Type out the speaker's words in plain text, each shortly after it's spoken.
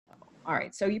All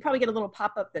right, so you probably get a little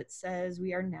pop-up that says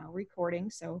we are now recording,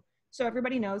 so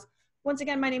everybody knows. Once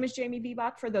again, my name is Jamie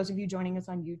Vibach, for those of you joining us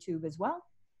on YouTube as well.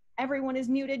 Everyone is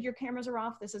muted, your cameras are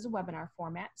off. This is a webinar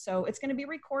format, so it's gonna be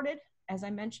recorded, as I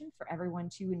mentioned, for everyone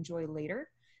to enjoy later.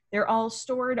 They're all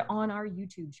stored on our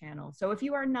YouTube channel. So if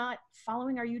you are not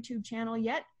following our YouTube channel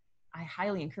yet, I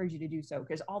highly encourage you to do so,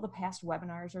 because all the past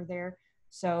webinars are there,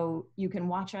 so you can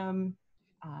watch them,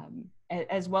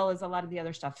 as well as a lot of the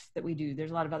other stuff that we do.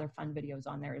 There's a lot of other fun videos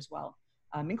on there as well,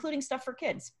 including stuff for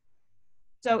kids.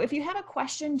 So if you have a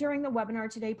question during the webinar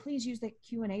today, please use the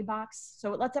Q&A box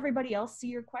so it lets everybody else see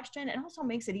your question, and also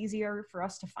makes it easier for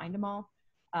us to find them all.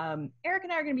 Eric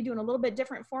and I are going to be doing a little bit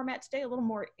different format today, a little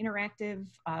more interactive,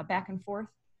 back and forth.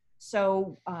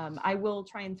 So I will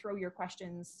try and throw your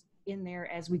questions in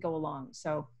there as we go along.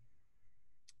 So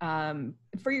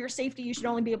for your safety, you should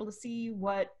only be able to see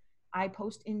what I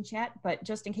post in chat, but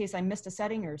just in case I missed a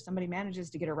setting or somebody manages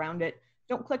to get around it,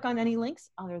 don't click on any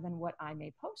links other than what I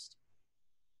may post.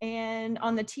 And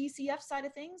on the TCF side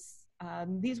of things,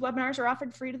 these webinars are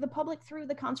offered free to the public through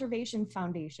the Conservation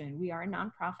Foundation. We are a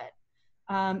nonprofit.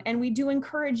 And we do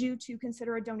encourage you to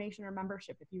consider a donation or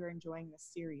membership if you are enjoying this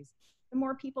series. The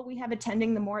more people we have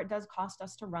attending, the more it does cost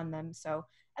us to run them. So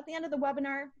at the end of the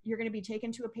webinar, you're going to be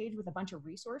taken to a page with a bunch of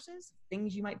resources,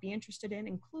 things you might be interested in,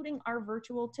 including our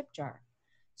virtual tip jar.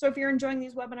 So if you're enjoying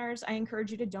these webinars, I encourage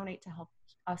you to donate to help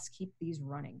us keep these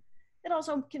running. It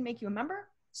also can make you a member,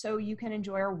 so you can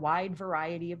enjoy our wide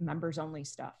variety of members-only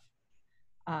stuff.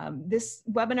 This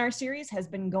webinar series has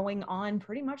been going on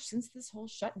pretty much since this whole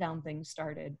shutdown thing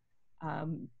started.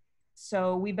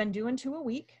 So we've been doing 2 a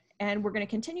week, and we're going to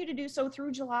continue to do so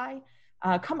through July.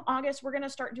 Come August, we're going to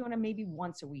start doing them maybe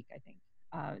once a week, I think.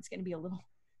 It's going to be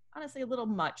honestly, a little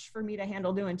much for me to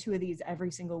handle doing 2 of these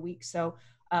every single week. So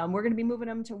we're going to be moving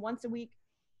them to once a week.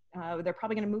 They're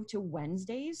probably going to move to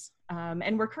Wednesdays.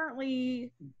 And we're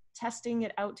currently testing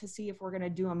it out to see if we're going to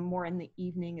do them more in the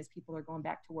evening as people are going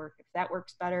back to work, if that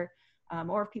works better,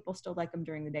 or if people still like them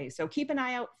during the day. So keep an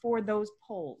eye out for those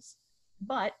polls.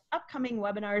 But upcoming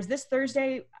webinars, this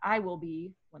Thursday, I will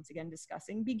be, once again,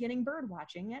 discussing beginning bird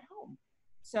watching at home.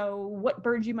 So what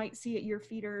birds you might see at your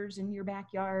feeders in your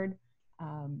backyard,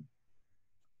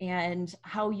 and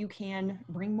how you can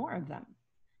bring more of them.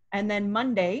 And then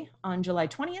Monday, on July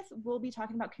 20th, we'll be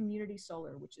talking about community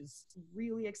solar, which is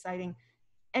really exciting.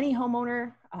 Any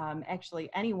homeowner, actually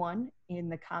anyone in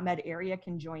the ComEd area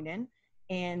can join in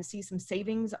and see some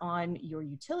savings on your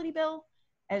utility bill,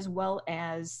 as well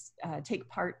as take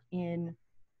part in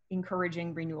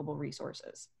encouraging renewable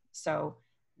resources. So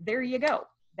there you go.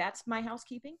 That's my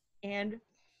housekeeping. And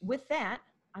with that,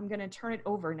 I'm going to turn it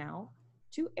over now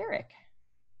to Eric.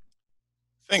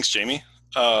 Thanks, Jamie.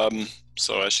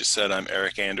 So as you said, I'm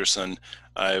Eric Anderson.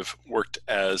 I've worked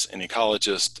as an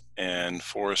ecologist and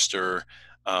forester,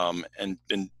 and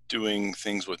been doing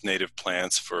things with native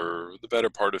plants for the better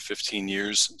part of 15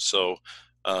 years. So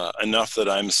enough that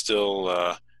I'm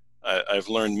still, I've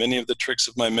learned many of the tricks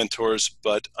of my mentors,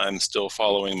 but I'm still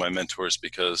following my mentors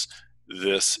because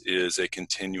this is a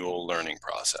continual learning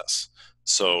process.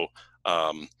 So,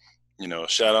 you know,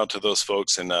 shout out to those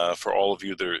folks, and for all of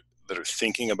you that are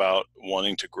thinking about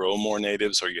wanting to grow more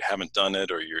natives, or you haven't done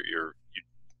it, or you're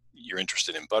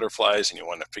interested in butterflies and you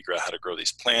want to figure out how to grow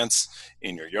these plants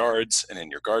in your yards and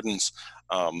in your gardens.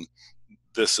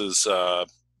 This is,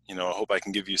 you know, I hope I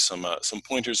can give you some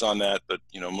pointers on that. But,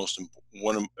 you know,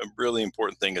 one really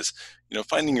important thing is, you know,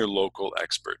 finding your local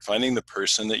expert, finding the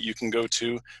person that you can go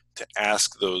to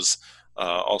ask those,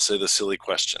 I'll say, the silly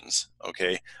questions.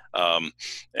 Okay.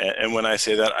 And when I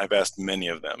say that, I've asked many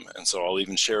of them. And so I'll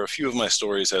even share a few of my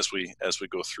stories as we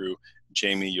go through.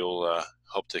 Jamie, you'll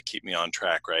help to keep me on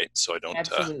track, right? So I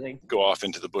don't go off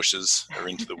into the bushes or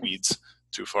into the weeds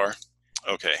too far.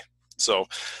 Okay. So,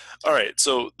 all right.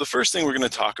 So the first thing we're going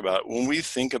to talk about when we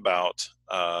think about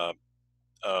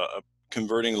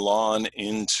converting lawn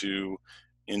into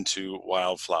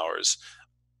wildflowers,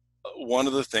 one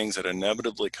of the things that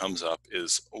inevitably comes up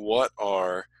is, what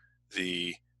are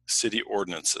the city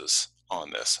ordinances on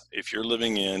this? If you're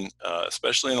living in,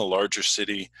 especially in a larger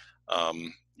city,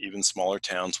 even smaller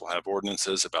towns will have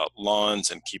ordinances about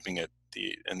lawns and keeping it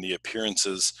the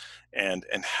appearances, and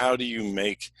how do you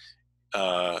make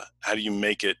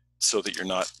it so that you're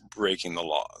not breaking the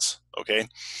laws? Okay,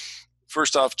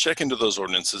 first off, check into those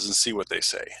ordinances and see what they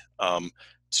say.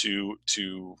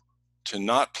 To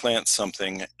not plant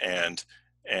something and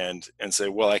say,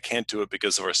 well, I can't do it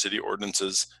because of our city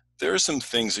ordinances. There are some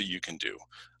things that you can do,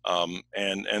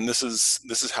 and this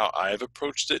is how I've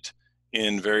approached it.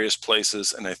 in various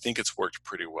places, and I think it's worked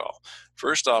pretty well.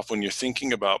 First off, when you're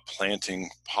thinking about planting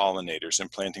pollinators and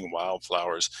planting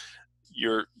wildflowers,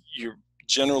 you're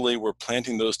generally, we're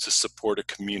planting those to support a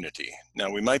community. Now,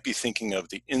 we might be thinking of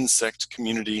the insect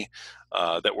community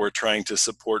that we're trying to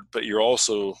support, but you're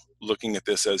also looking at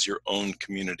this as your own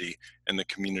community and the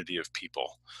community of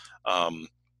people. I'm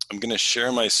going to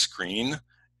share my screen,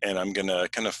 and I'm going to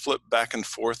kind of flip back and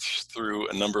forth through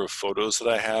a number of photos that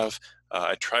I have.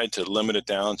 I tried to limit it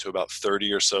down to about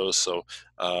 30 or so, so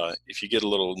if you get a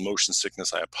little motion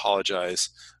sickness, I apologize,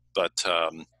 but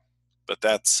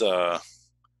that's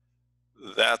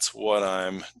what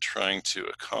I'm trying to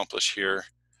accomplish here.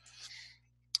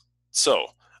 So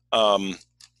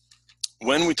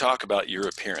when we talk about your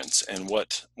appearance and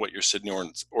what your city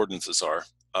ordinances are,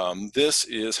 this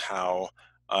is how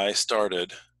I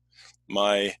started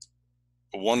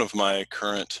one of my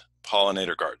current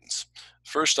pollinator gardens.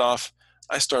 First off,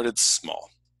 I started small.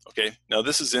 Okay, now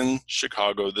this is in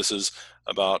Chicago. This is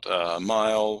about a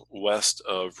mile west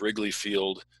of Wrigley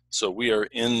Field. So we are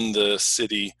in the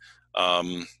city,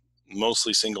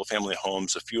 mostly single family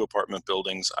homes, a few apartment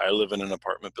buildings. I live in an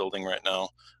apartment building right now,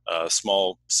 a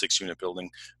small 6-unit building,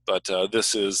 but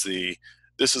this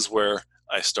is where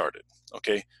I started.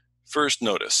 Okay, first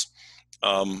notice,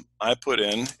 I put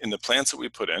in the plants that we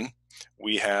put in,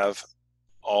 we have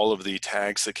all of the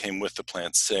tags that came with the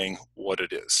plants saying what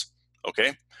it is.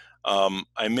 Okay,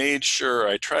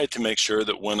 I tried to make sure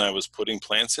that when I was putting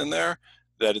plants in there,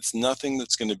 that it's nothing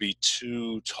that's going to be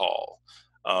too tall.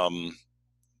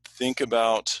 Think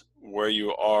about where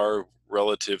you are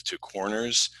relative to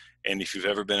corners, and if you've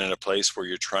ever been in a place where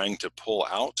you're trying to pull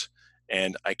out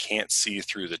and I can't see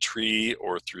through the tree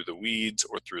or through the weeds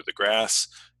or through the grass,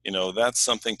 that's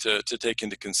something to take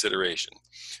into consideration.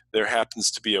 There happens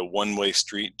to be a one-way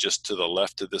street just to the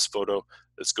left of this photo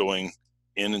that's going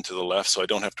in and to the left, so I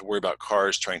don't have to worry about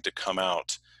cars trying to come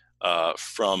out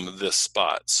from this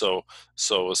spot. So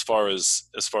as far as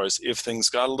if things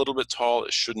got a little bit tall,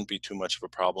 it shouldn't be too much of a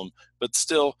problem, but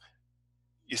still,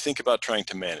 you think about trying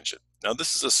to manage it. Now,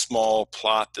 this is a small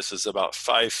plot. This is about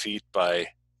 5 feet by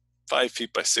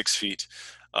 6 feet,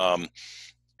 and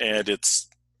it's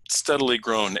steadily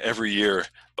grown every year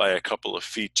by a couple of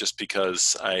feet, just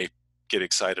because I get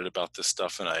excited about this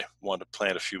stuff and I want to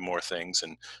plant a few more things,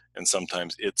 and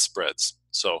sometimes it spreads.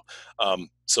 So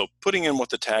putting in what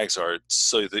the tags are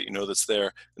so that you know that's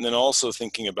there, and then also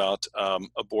thinking about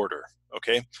a border.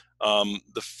 Okay,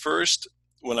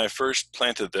 when I first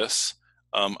planted this,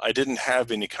 I didn't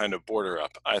have any kind of border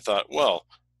up. I thought, well,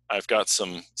 I've got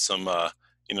some of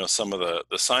the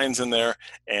signs in there,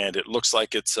 and it looks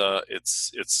like it's a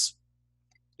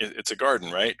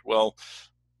garden, right? Well,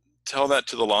 tell that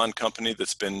to the lawn company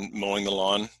that's been mowing the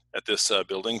lawn at this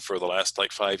building for the last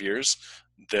like 5 years.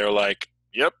 They're like,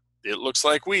 yep, it looks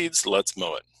like weeds, let's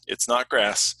mow it. It's not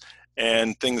grass.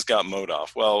 And things got mowed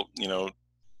off. Well,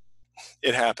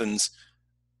 it happens.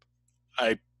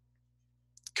 I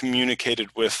communicated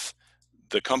with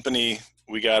the company,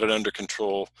 we got it under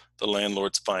control, the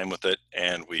landlord's fine with it,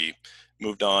 and we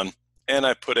moved on. And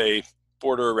I put a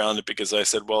border around it because I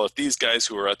said, well, if these guys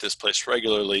who are at this place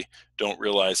regularly don't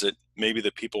realize it, maybe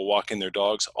the people walking their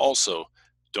dogs also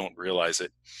don't realize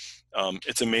it.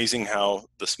 It's amazing how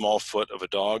the small foot of a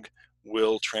dog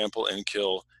will trample and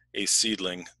kill a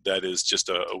seedling that is just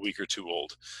a week or two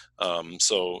old.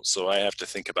 So I have to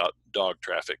think about dog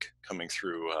traffic coming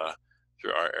through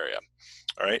our area.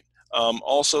 All right.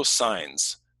 Also,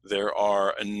 signs. There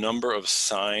are a number of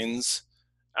signs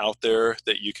out there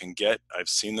that you can get. I've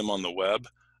seen them on the web.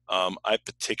 I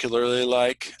particularly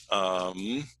like,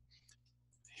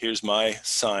 here's my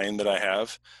sign that I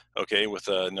have. Okay,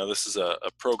 now this is a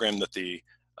program that the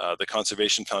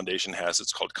Conservation Foundation has.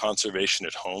 It's called Conservation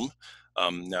at Home.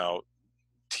 Now,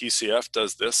 TCF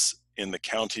does this in the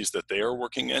counties that they are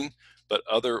working in, but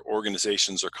other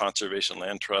organizations or conservation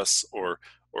land trusts or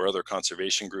other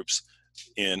conservation groups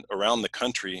around the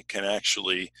country can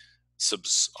actually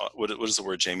what is the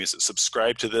word, Jamie? Is it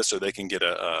subscribe to this, or they can get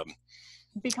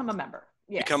become a member?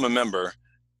 Yeah. Become a member,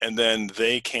 and then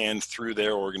they can, through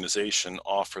their organization,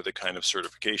 offer the kind of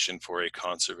certification for a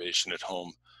conservation at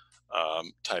home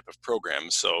type of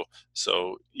program. So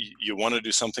you want to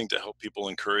do something to help people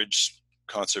encourage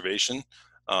conservation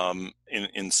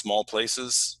in small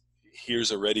places.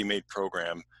 Here's a ready-made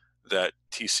program that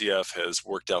TCF has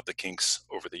worked out the kinks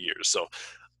over the years. So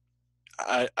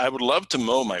I would love to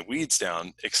mow my weeds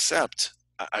down, except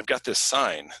I've got this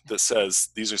sign that says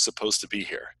these are supposed to be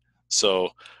here.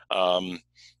 So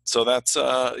that's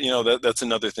that's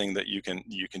another thing that you can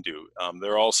do.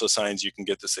 There are also signs you can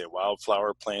get to say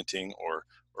wildflower planting or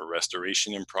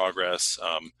restoration in progress.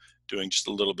 Doing just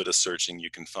a little bit of searching, you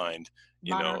can find,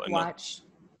 Monarch enough. Watch.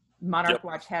 Monarch Yep.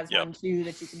 Watch has Yep. one too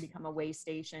that you can become a way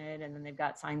station, and then they've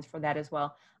got signs for that as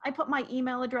well. I put my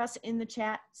email address in the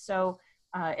chat, so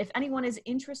if anyone is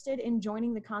interested in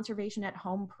joining the Conservation at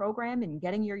Home program and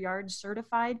getting your yard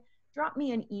certified, drop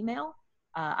me an email.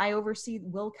 I oversee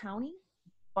Will County,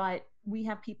 but we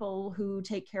have people who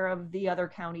take care of the other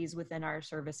counties within our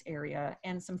service area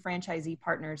and some franchisee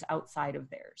partners outside of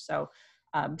there. So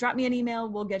drop me an email,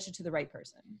 we'll get you to the right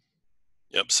person.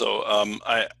 Yep. So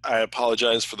I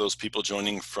apologize for those people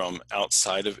joining from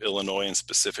outside of Illinois, and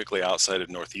specifically outside of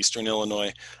northeastern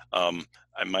Illinois.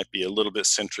 I might be a little bit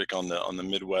centric on the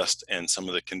Midwest and some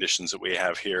of the conditions that we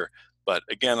have here. But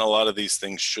again, a lot of these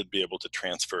things should be able to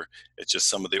transfer. It's just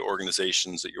some of the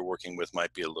organizations that you're working with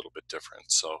might be a little bit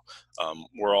different. So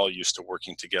we're all used to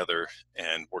working together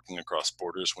and working across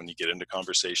borders when you get into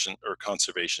conversation or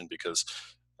conservation, because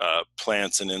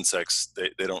plants and insects,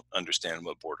 they don't understand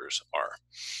what borders are.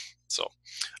 So,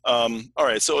 all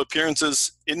right, so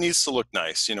appearances, it needs to look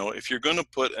nice. If you're going to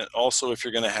put, also if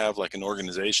you're going to have like an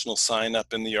organizational sign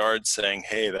up in the yard saying,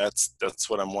 hey, that's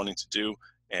what I'm wanting to do,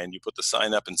 and you put the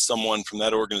sign up and someone from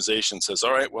that organization says,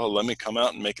 all right, well, let me come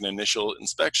out and make an initial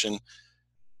inspection,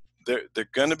 they're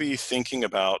going to be thinking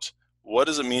about, what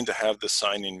does it mean to have this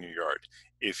sign in your yard?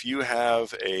 If you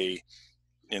have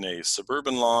in a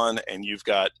suburban lawn and you've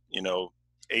got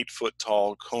 8-foot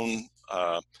tall cone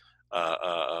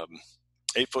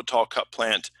 8-foot tall cut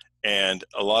plant and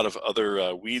a lot of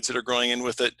other weeds that are growing in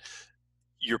with it,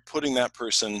 you're putting that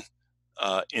person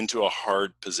into a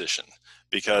hard position,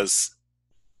 because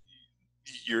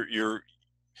you're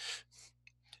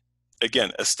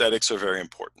again, aesthetics are very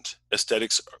important.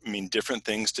 Aesthetics mean different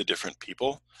things to different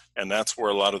people, and that's where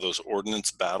a lot of those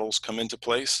ordinance battles come into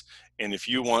place. And if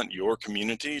you want your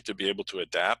community to be able to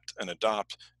adapt and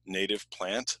adopt native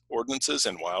plant ordinances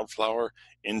and wildflower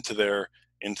into their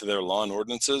lawn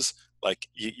ordinances, like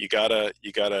you gotta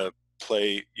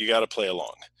play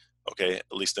along. Okay,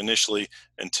 at least initially,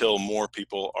 until more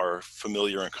people are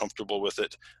familiar and comfortable with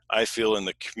it. I feel in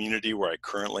the community where I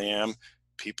currently am,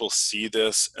 people see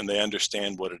this and they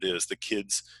understand what it is. The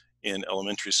kids in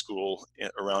elementary school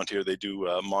around here, they do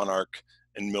monarch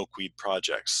and milkweed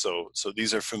projects. So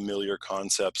these are familiar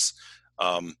concepts.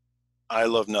 I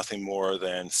love nothing more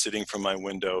than sitting from my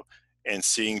window and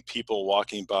seeing people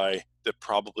walking by that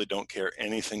probably don't care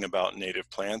anything about native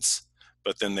plants,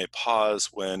 but then they pause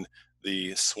when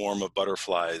the swarm of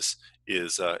butterflies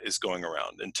is going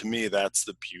around. And to me, that's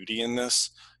the beauty in this.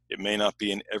 It may not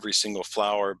be in every single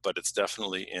flower, but it's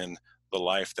definitely in the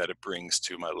life that it brings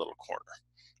to my little corner.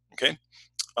 Okay.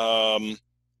 All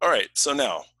right. So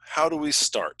now, how do we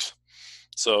start?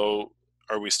 So,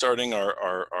 are we starting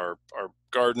our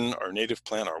garden, our native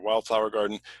plant, our wildflower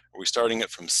garden? Are we starting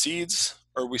it from seeds,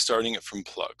 or are we starting it from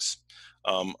plugs?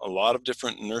 A lot of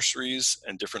different nurseries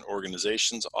and different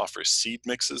organizations offer seed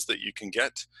mixes that you can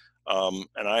get.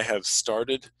 And I have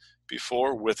started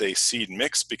before with a seed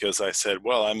mix, because I said,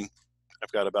 well,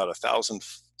 I've got about 1,000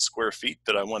 square feet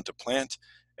that I want to plant,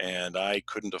 and I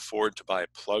couldn't afford to buy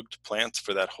plugged plants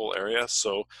for that whole area,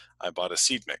 so I bought a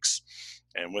seed mix.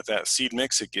 And with that seed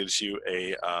mix, it gives you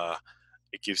a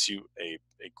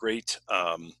great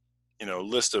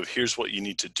list of, here's what you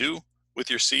need to do with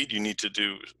your seed. You need to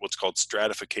do what's called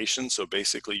stratification. So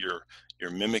basically,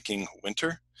 you're mimicking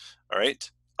winter. All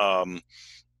right,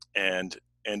 and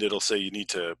it'll say you need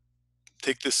to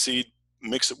take this seed,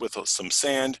 mix it with some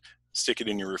sand, stick it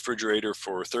in your refrigerator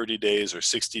for 30 days or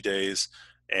 60 days,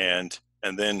 and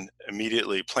then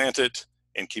immediately plant it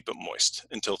and keep it moist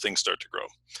until things start to grow.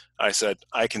 I said,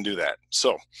 I can do that.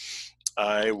 So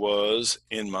I was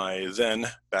in my then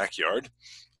backyard.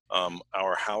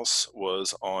 Our house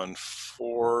was on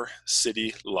 4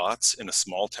 city lots in a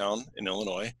small town in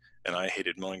Illinois, and I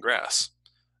hated mowing grass.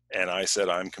 And I said,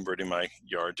 I'm converting my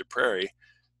yard to prairie,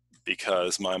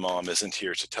 because my mom isn't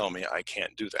here to tell me I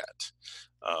can't do that.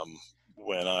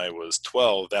 When I was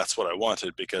 12, that's what I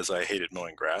wanted, because I hated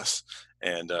mowing grass.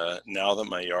 And now that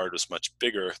my yard was much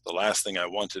bigger, the last thing I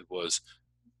wanted was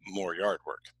more yard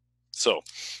work. So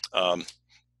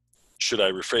should I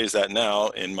rephrase that now?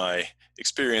 In my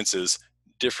experiences,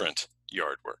 different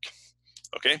yard work.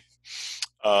 Okay.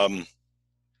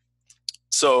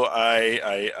 So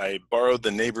I borrowed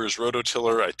the neighbor's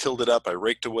rototiller. I tilled it up. I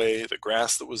raked away the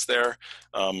grass that was there.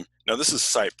 Now this is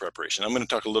site preparation. I'm going to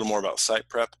talk a little more about site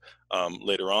prep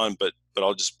later on, but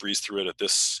I'll just breeze through it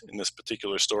in this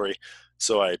particular story.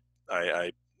 So I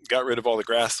got rid of all the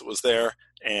grass that was there,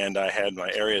 and I had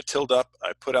my area tilled up.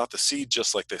 I put out the seed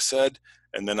just like they said,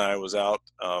 and then I was out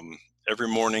every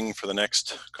morning for the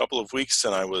next couple of weeks,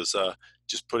 and I was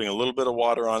just putting a little bit of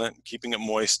water on it, keeping it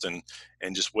moist, and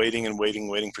just waiting and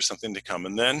waiting for something to come.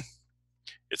 And then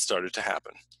it started to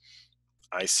happen.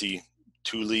 I see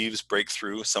two leaves break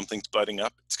through, something's budding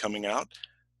up, it's coming out,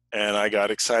 and I got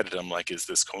excited. I'm like, is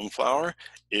this coneflower?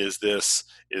 Is this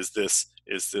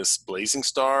blazing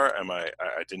star? I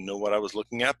didn't know what I was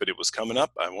looking at, but it was coming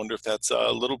up. I wonder if that's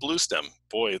a little blue stem.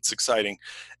 Boy, it's exciting.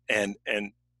 And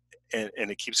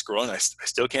it keeps growing. I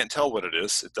still can't tell what it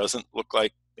is. It doesn't look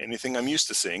like anything I'm used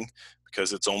to seeing,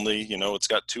 because it's only, it's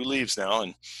got two leaves now.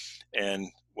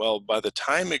 And well, by the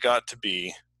time it got to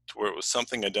be to where it was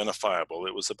something identifiable,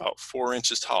 it was about 4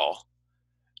 inches tall.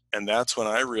 And that's when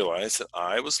I realized that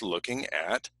I was looking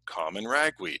at common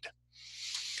ragweed.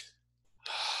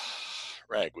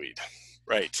 Ragweed,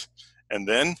 right. And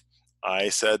then I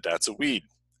said, that's a weed.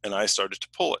 And I started to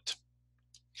pull it.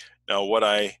 Now, what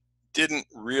I didn't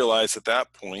realize at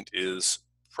that point is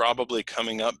probably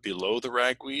coming up below the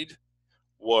ragweed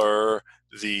were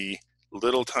the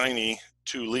little tiny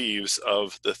two leaves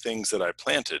of the things that I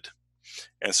planted.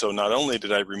 And so not only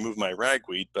did I remove my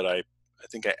ragweed, but I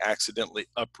think I accidentally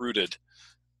uprooted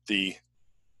the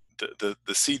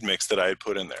seed mix that I had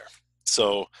put in there.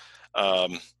 So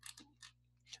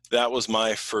that was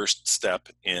my first step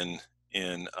in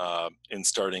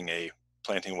starting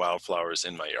planting wildflowers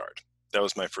in my yard. That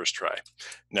was my first try.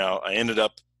 Now I ended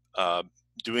up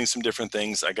doing some different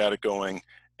things. I got it going,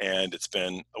 and it's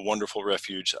been a wonderful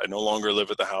refuge. I no longer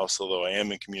live at the house, although I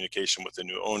am in communication with the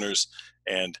new owners,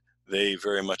 and they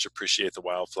very much appreciate the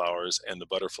wildflowers and the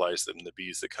butterflies and the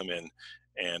bees that come in,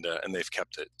 and they've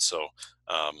kept it. So,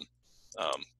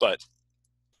 but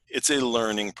it's a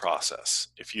learning process.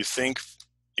 If you think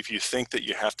that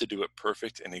you have to do it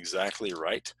perfect and exactly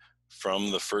right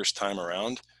from the first time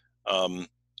around,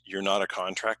 you're not a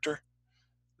contractor.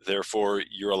 Therefore,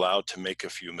 you're allowed to make a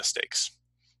few mistakes.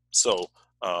 So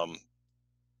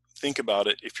think about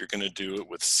it. If you're going to do it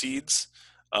with seeds,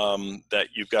 that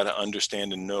you've got to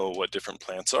understand and know what different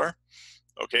plants are,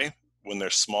 okay, when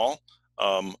they're small,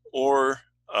 and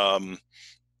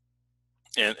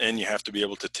you have to be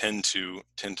able to tend to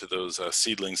those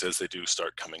seedlings as they do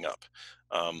start coming up.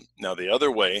 Now, the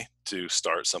other way to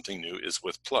start something new is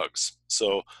with plugs.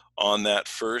 So on that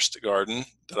first garden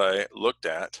that I looked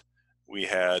at, we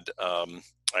had I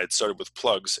had started with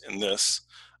plugs in this,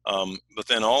 but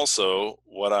then also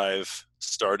what I've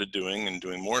started doing, and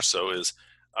doing more so, is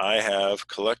I have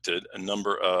collected a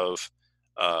number of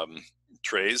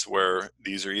trays where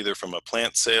these are either from a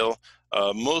plant sale.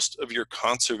 Most of your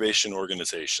conservation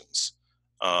organizations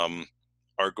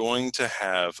are going to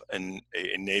have a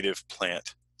native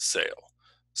plant sale.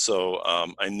 So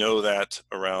I know that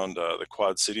around the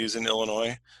Quad Cities in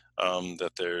Illinois,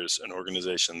 that there's an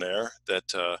organization there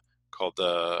that called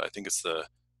I think it's the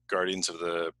Guardians of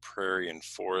the Prairie and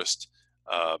Forest.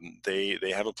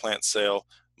 They have a plant sale.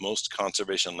 Most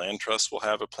conservation land trusts will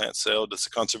have a plant sale. Does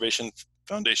the Conservation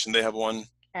Foundation, they have one?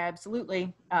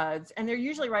 Absolutely. And they're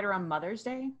usually right around Mother's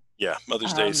Day. Yeah,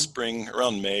 Mother's Day, spring,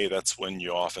 around May, that's when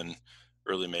you often,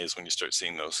 early May is when you start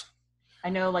seeing those. I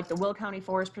know, like the Will County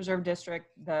Forest Preserve District,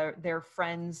 their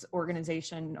Friends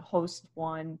organization hosts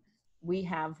one. We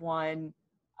have one.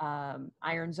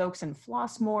 Irons Oaks and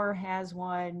Flossmoor has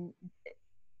one.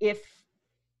 If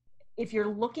you're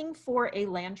looking for a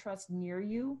land trust near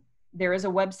you, there is a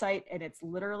website, and it's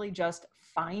literally just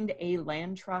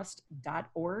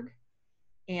findalandtrust.org,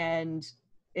 and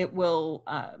it will,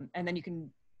 and then you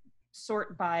can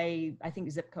sort by, I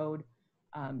think, zip code,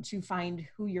 to find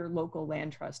who your local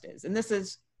land trust is. And this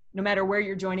is no matter where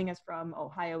you're joining us from,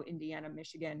 Ohio, Indiana,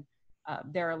 Michigan,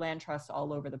 there are land trusts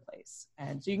all over the place.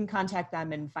 And so you can contact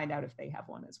them and find out if they have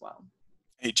one as well.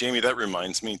 Hey, Jamie, that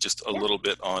reminds me just a little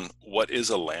bit on what is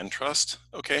a land trust,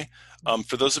 okay?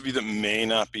 For those of you that may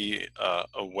not be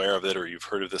aware of it, or you've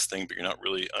heard of this thing, but you're not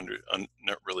really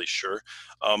not really sure,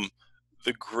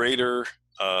 the greater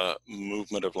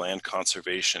movement of land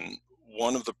conservation,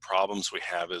 one of the problems we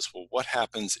have is, well, what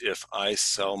happens if I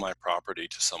sell my property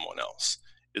to someone else?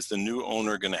 Is the new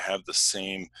owner going to have the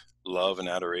same love and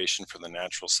adoration for the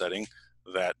natural setting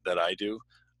that I do?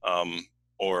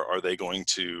 Or are they going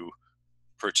to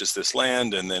purchase this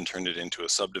land and then turn it into a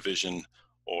subdivision,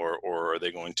 or are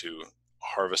they going to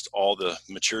harvest all the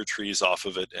mature trees off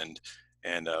of it and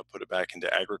put it back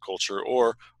into agriculture,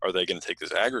 or are they going to take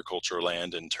this agricultural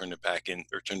land and turn it back in,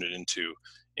 or turn it into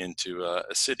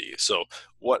a city? So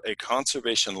what a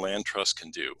conservation land trust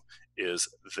can do is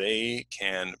they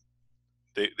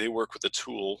work with a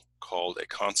tool called a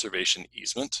conservation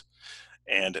easement,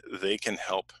 and they can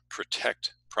help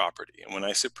protect property. And when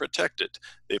I say protected,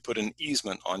 they put an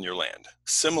easement on your land,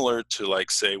 similar to,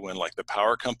 like, say, when like the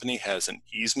power company has an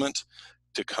easement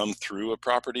to come through a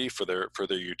property for their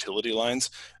utility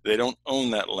lines. They don't own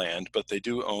that land, but they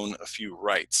do own a few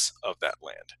rights of that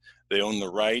land. They own the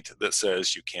right that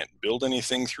says you can't build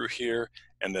anything through here,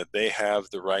 and that they have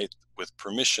the right with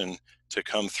permission to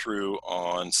come through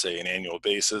on, say, an annual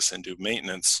basis and do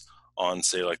maintenance on,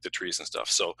 say, like the trees and stuff.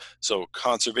 So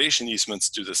conservation easements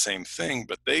do the same thing,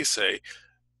 but they say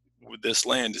this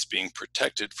land is being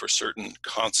protected for certain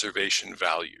conservation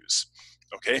values.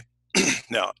 Okay.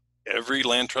 Now, every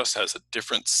land trust has a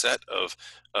different set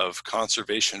of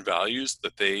conservation values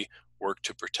that they work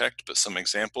to protect, but some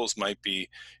examples might be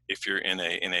if you're in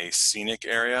a scenic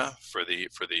area for the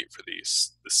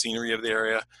scenery of the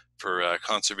area, for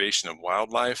conservation of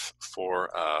wildlife, for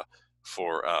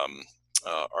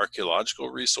archaeological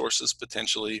resources,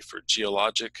 potentially for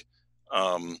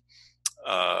um,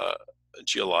 uh,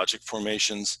 geologic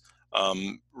formations.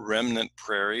 Remnant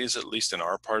prairies, at least in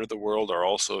our part of the world, are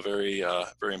also a very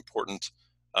important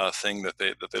thing that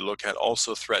they look at.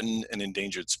 Also, threatened and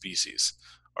endangered species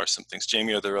are some things.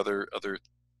 Jamie, are there other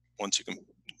ones you can?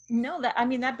 No,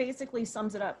 that basically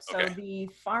sums it up. So Okay. the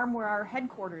farm where our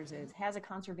headquarters is has a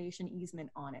conservation easement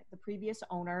on it. The previous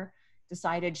owner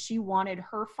decided she wanted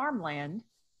her farmland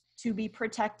to be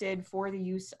protected for the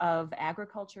use of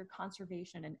agriculture,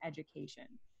 conservation, and education.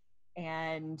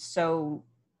 And so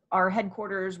our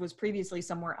headquarters was previously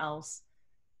somewhere else.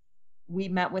 We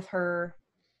met with her,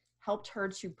 helped her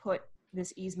to put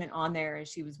this easement on there as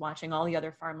she was watching all the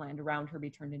other farmland around her be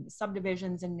turned into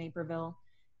subdivisions in Naperville.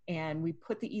 And we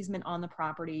put the easement on the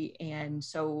property. And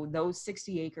so those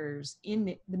 60 acres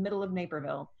in the middle of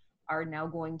Naperville are now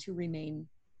going to remain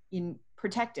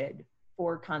protected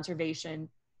for conservation,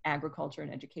 agriculture,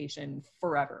 and education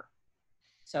forever.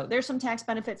 So there's some tax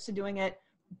benefits to doing it,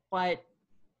 but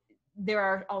there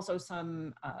are also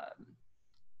some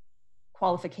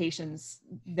qualifications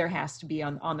there has to be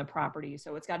on the property.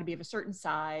 So it's got to be of a certain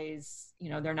size.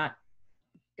 They're not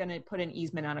going to put an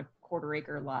easement on a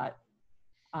quarter-acre lot,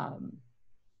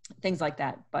 things like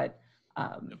that. But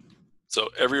so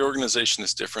every organization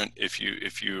is different. If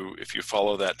you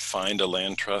follow that find a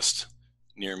land trust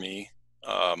near me,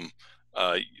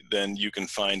 then you can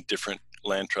find different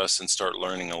land trusts and start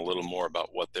learning a little more about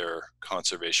what their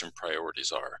conservation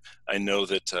priorities are. I know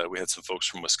that we had some folks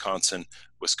from Wisconsin.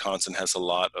 Wisconsin has a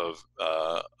lot of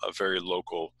a very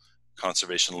local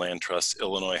conservation land trusts.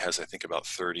 Illinois has, I think, about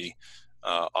 30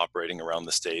 operating around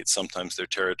the state. Sometimes their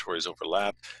territories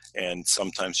overlap, and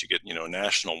sometimes you get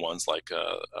national ones like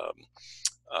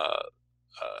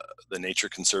the Nature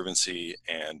Conservancy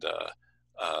and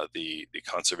the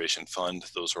Conservation Fund.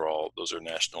 Those are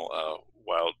national.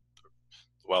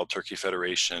 Wild Turkey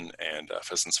Federation and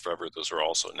Pheasants Forever. Those are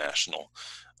also national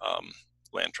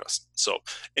land trusts. So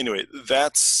anyway,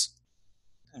 that's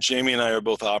Jamie and I are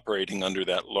both operating under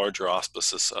that larger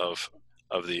auspices of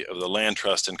the land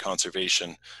trust and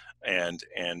conservation, and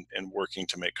working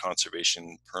to make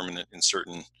conservation permanent in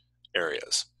certain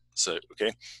areas. So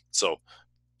okay, so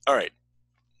all right.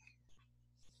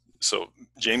 So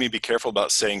Jamie, be careful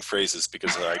about saying phrases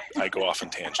because I go off on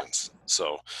tangents.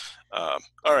 So,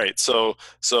 all right. So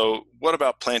what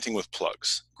about planting with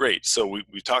plugs? Great. So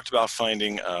we talked about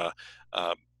finding,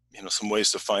 some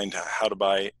ways to find how to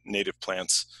buy native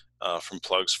plants from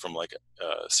plugs from like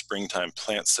springtime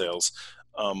plant sales.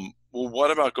 Well,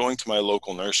 what about going to my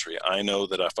local nursery? I know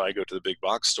that if I go to the big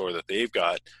box store that they've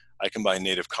got, I can buy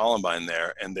native columbine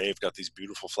there, and they've got these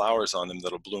beautiful flowers on them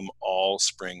that'll bloom all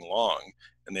spring long.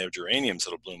 And they have geraniums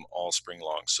that'll bloom all spring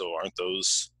long. So aren't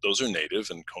those are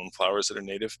native, and coneflowers that are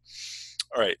native?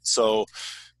 All right. So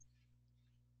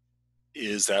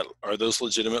are those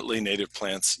legitimately native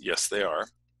plants? Yes, they are.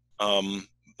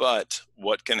 But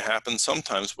what can happen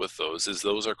sometimes with those is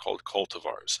those are called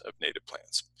cultivars of native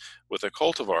plants. With a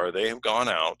cultivar, they have gone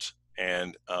out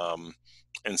and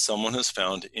someone has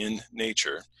found in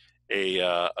nature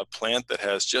a plant that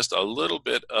has just a little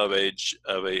bit of a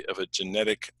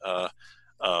genetic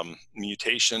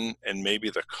mutation, and maybe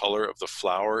the color of the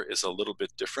flower is a little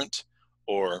bit different,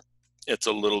 or it's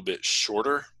a little bit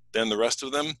shorter than the rest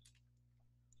of them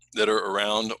that are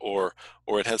around, or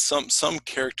it has some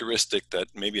characteristic that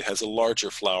maybe it has a larger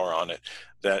flower on it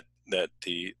that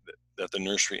the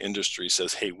nursery industry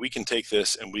says, hey, we can take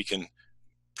this and we can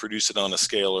produce it on a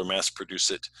scale or mass produce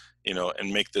it,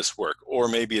 and make this work. Or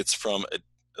maybe it's from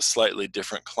a slightly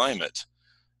different climate,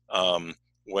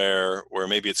 where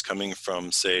maybe it's coming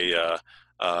from, say,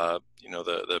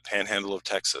 the panhandle of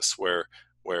Texas, where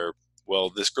well,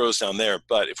 this grows down there,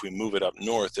 but if we move it up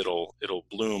north, it'll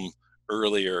bloom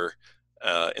earlier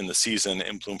in the season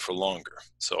and bloom for longer.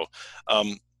 So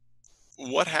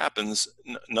what happens,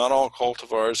 not all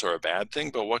cultivars are a bad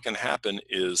thing, but what can happen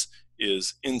is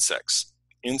insects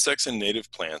and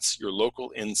native plants, your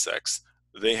local insects,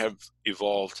 they have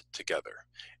evolved together.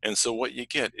 And so what you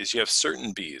get is you have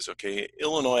certain bees. Okay,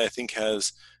 Illinois I think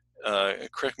has,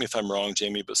 correct me if I'm wrong,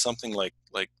 Jamie, but something like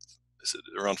is it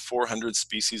around 400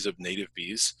 species of native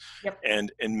bees. Yep.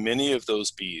 And many of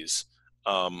those bees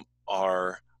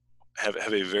are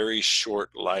have a very short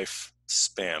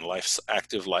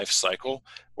active life cycle,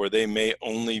 where they may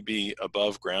only be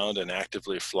above ground and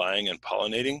actively flying and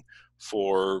pollinating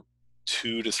for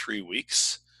 2 to 3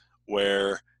 weeks,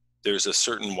 where there's a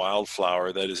certain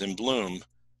wildflower that is in bloom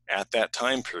at that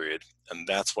time period, and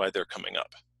that's why they're coming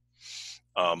up.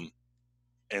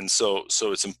 And so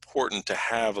it's important to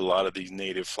have a lot of these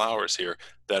native flowers here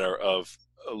that are of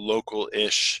a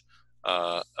local-ish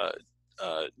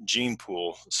gene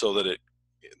pool, so that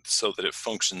it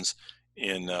functions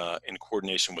in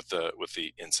coordination with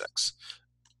the insects.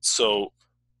 So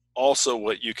also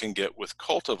what you can get with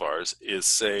cultivars is,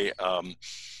 say,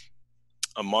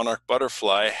 a monarch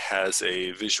butterfly has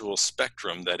a visual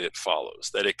spectrum that it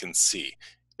follows, that it can see.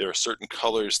 There are certain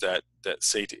colors that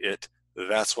say to it,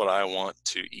 that's what I want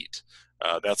to eat.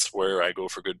 That's where I go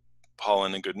for good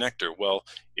pollen and good nectar. Well,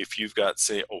 if you've got,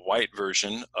 say, a white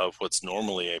version of what's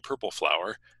normally a purple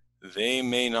flower, they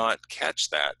may not catch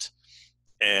that,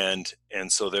 and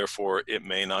so therefore it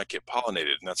may not get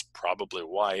pollinated, and that's probably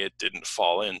why it didn't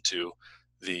fall into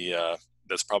the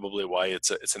that's probably why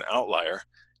it's an outlier,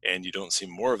 and you don't see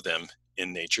more of them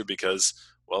in nature, because,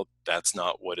 well, that's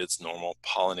not what its normal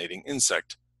pollinating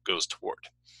insect goes toward.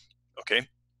 Okay.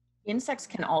 Insects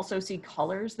can also see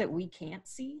colors that we can't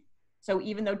see. So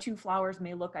even though two flowers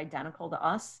may look identical to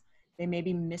us, they may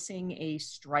be missing a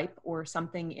stripe or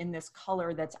something in this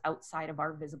color that's outside of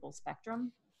our visible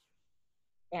spectrum.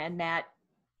 And that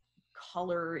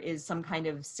color is some kind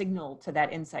of signal to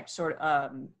that insect. I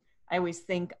always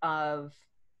think of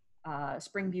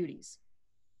spring beauties.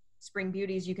 Spring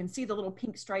beauties, you can see the little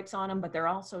pink stripes on them, but there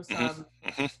are also some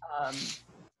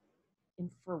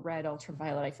infrared,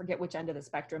 ultraviolet. I forget which end of the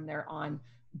spectrum they're on,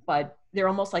 but they're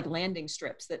almost like landing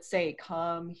strips that say,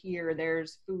 come here,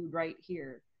 there's food right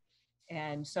here.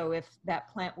 And so if that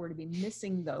plant were to be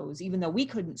missing those, even though we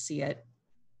couldn't see it,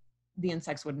 the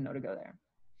insects wouldn't know to go there.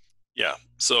 Yeah.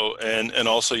 So, and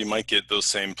also you might get those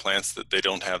same plants that they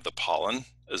don't have the pollen,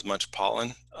 as much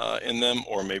pollen in them,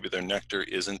 or maybe their nectar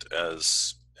isn't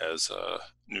as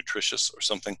nutritious or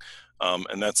something.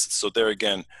 And that's, so there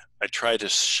again, I try to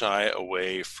shy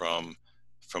away from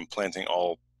planting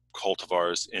all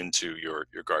cultivars into your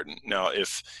garden. Now,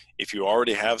 if you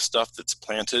already have stuff that's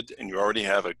planted and you already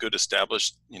have a good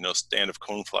established, stand of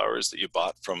coneflowers that you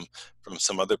bought from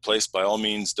some other place, by all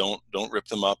means, don't rip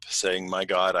them up saying, my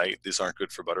God, these aren't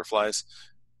good for butterflies.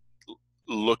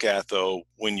 Look at, though,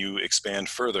 when you expand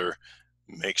further,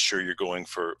 make sure you're going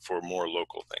for more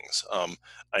local things.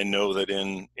 I know that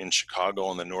in Chicago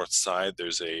on the north side,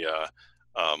 there's a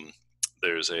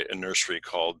nursery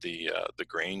called the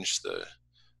Grange, the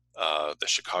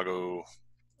Chicago,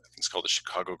 I think it's called the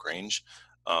Chicago Grange.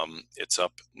 It's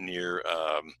up near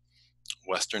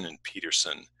Western and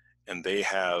Peterson, and they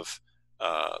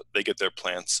get their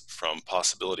plants from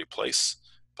Possibility Place.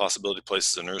 Possibility Place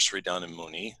is a nursery down in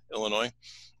Mooney, Illinois,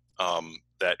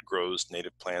 that grows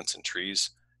native plants and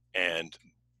trees, and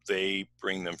they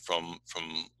bring them from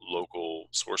local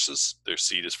sources. Their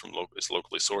seed is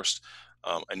locally sourced.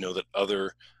 I know that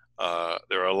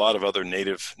there are a lot of other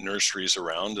native nurseries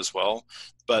around as well,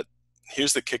 but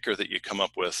here's the kicker that you come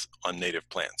up with on native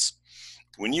plants.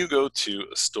 When you go to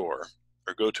a store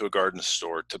or go to a garden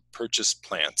store to purchase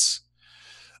plants,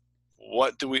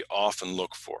 what do we often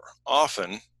look for?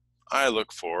 Often I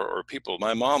look for, or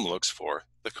my mom looks for,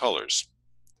 the colors.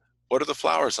 What are the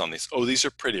flowers on these? Oh, these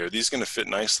are pretty. Are these going to fit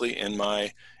nicely in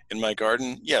my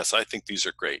garden? Yes, I think these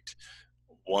are great.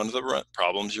 One of the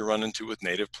problems you run into with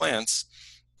native plants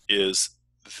is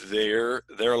their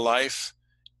life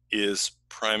is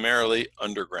primarily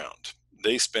underground.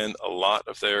 They spend a lot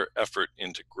of their effort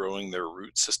into growing their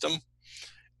root system.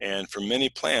 And for many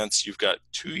plants, you've got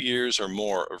 2 years or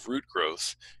more of root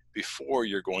growth before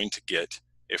you're going to get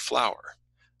a flower.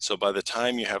 So by the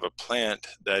time you have a plant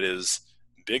that is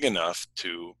big enough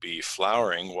to be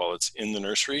flowering while it's in the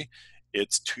nursery,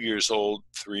 it's 2 years old,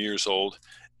 3 years old,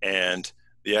 and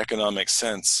the economic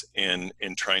sense in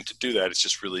trying to do that is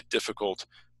just really difficult.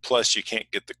 Plus, you can't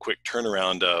get the quick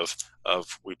turnaround of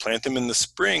we plant them in the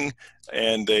spring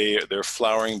and they're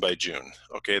flowering by June.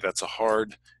 Okay, it's a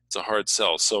hard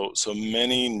sell. So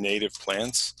many native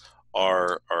plants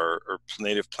our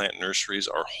native plant nurseries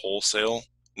are wholesale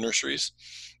nurseries,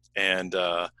 and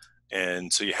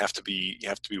so you have to be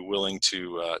willing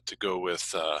to go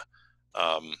with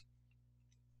um,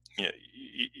 you, know,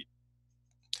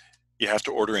 you have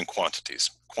to order in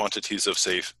quantities of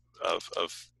say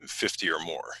of 50 or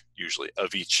more usually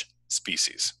of each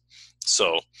species.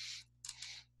 So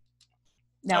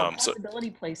Now, so Possibility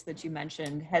Place that you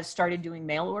mentioned has started doing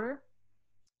mail order,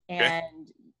 okay.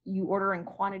 and you order in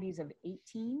quantities of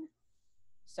 18.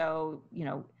 So,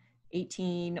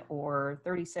 18 or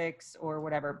 36 or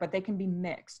whatever, but they can be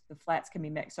mixed. The flats can be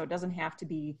mixed. So it doesn't have to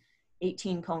be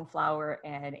 18 coneflower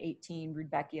and 18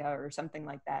 Rudbeckia or something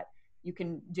like that. You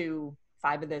can do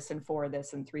 5 of this and 4 of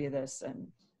this and 3 of this and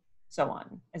so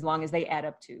on, as long as they add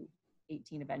up to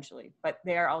 18 eventually. But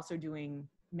they are also doing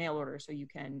mail order, so you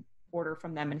can order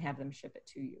from them and have them ship it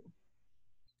to you.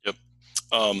 Yep.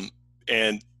 Um,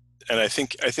 and I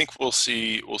think we'll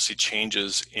see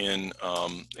changes in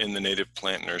the native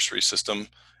plant nursery system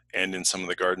and in some of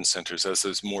the garden centers as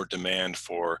there's more demand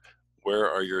for where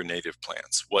are your native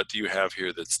plants? What do you have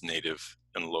here that's native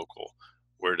and local?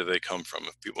 Where do they come from?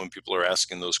 When people are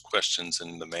asking those questions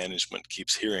and the management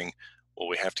keeps hearing, well,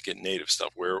 we have to get native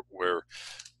stuff. Where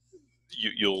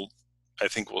you'll I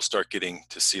think we'll start getting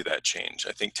to see that change.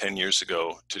 I think 10 years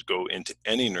ago, to go into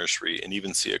any nursery and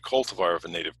even see a cultivar of a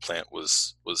native plant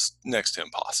was next to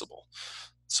impossible.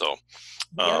 So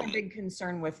The other big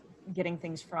concern with getting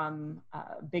things from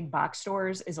big box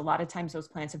stores is a lot of times those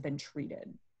plants have been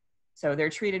treated. So they're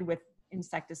treated with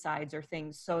insecticides or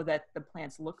things so that the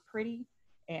plants look pretty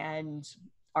and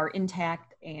are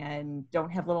intact and don't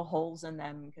have little holes in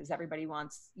them, because everybody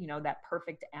wants, that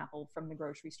perfect apple from the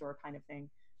grocery store kind of thing.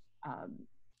 Um,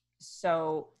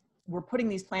 so we're putting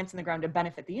these plants in the ground to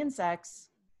benefit the insects,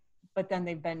 but then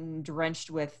they've been drenched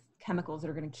with chemicals that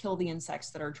are going to kill the insects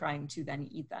that are trying to then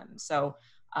eat them. So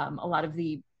a lot of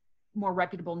the more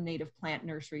reputable native plant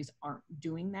nurseries aren't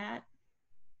doing that,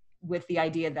 with the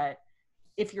idea that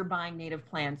if you're buying native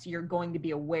plants, you're going to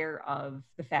be aware of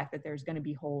the fact that there's going to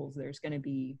be holes, there's going to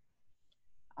be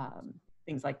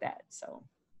things like that. So,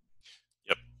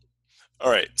 yep.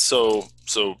 All right. So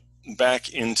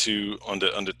back into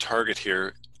onto target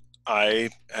here.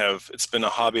 It's been a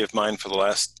hobby of mine for the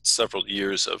last several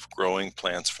years of growing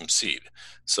plants from seed.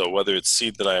 So whether it's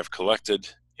seed that I have collected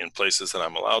in places that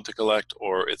I'm allowed to collect,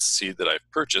 or it's seed that I've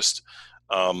purchased,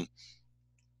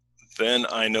 then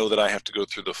I know that I have to go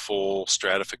through the full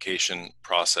stratification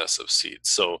process of seeds.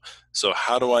 So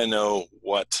how do I know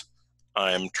what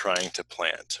I'm trying to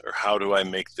plant, or how do I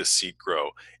make this seed grow?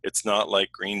 It's not like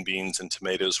green beans and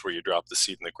tomatoes where you drop the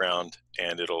seed in the ground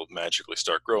and it'll magically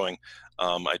start growing.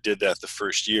 I did that the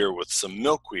first year with some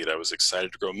milkweed. I was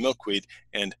excited to grow milkweed,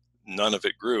 and none of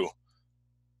it grew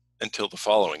until the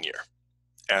following year,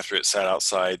 after it sat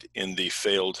outside in the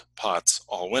failed pots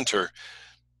all winter.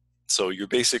 So you're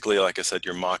basically, like I said,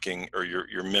 you're mocking, or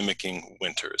you're mimicking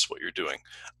winter is what you're doing.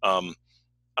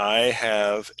 I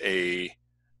have a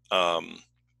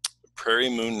Prairie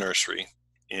Moon Nursery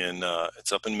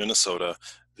it's up in Minnesota.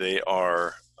 They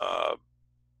are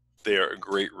a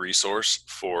great resource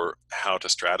for how to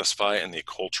stratify in the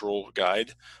cultural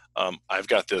guide. I've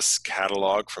got this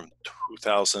catalog from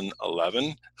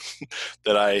 2011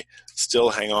 that I still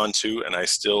hang on to, and I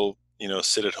still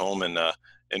sit at home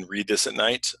and read this at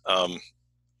night. I'm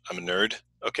a nerd,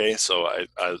 okay, so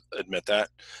I admit that.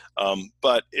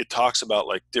 But it talks about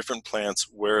like different plants,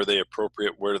 where are they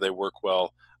appropriate, where do they work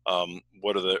well,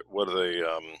 what are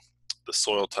the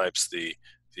soil types, the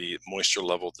moisture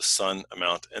level, the sun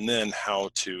amount, and then how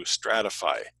to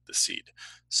stratify the seed.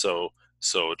 So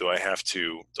do I have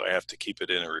to keep it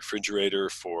in a refrigerator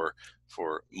for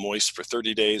moist for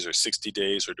 30 days or 60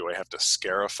 days, or do I have to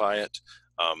scarify it?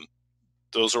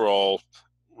 Those are all,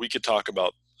 we could talk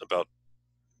about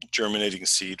germinating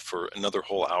seed for another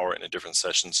whole hour in a different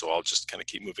session, so I'll just kind of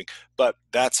keep moving. But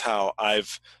that's how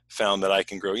I've found that I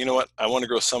can grow. You know what? I want to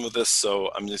grow some of this,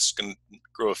 so I'm just going to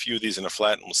grow a few of these in a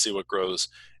flat, and we'll see what grows.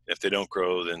 If they don't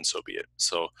grow, then so be it.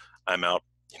 So I'm out,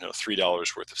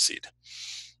 $3 worth of seed.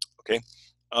 Okay.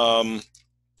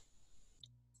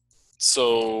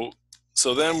 So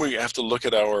then we have to look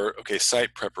at our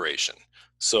site preparation.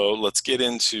 So let's get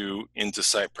into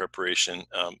site preparation,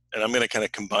 and I'm going to kind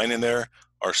of combine in there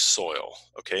our soil.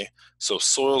 Okay, so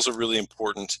soils are really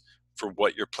important for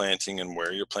what you're planting and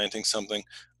where you're planting something,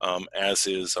 as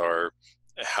is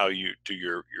how you do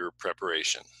your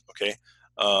preparation. Okay,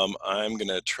 I'm going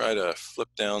to try to flip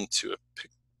down to a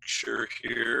picture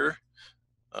here.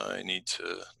 I need to,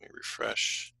 let me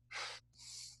refresh.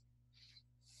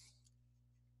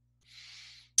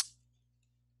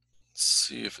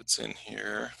 See if it's in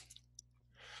here.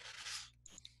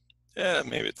 Yeah,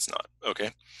 maybe it's not. Okay.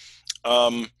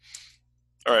 Um,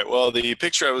 all right. Well, the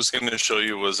picture I was going to show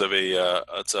you was of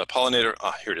it's a pollinator.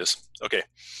 Ah, here it is. Okay.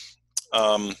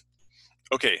 Um,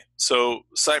 okay. So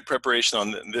site preparation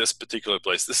on this particular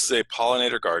place. This is a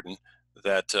pollinator garden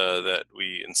that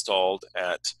we installed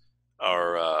at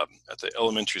the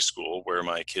elementary school where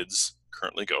my kids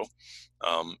currently go,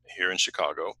 here in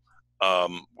Chicago.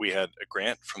 We had a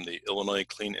grant from the Illinois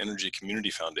Clean Energy Community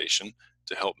Foundation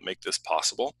to help make this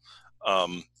possible.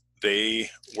 Um, they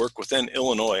work within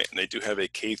Illinois, and they do have a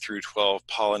K through 12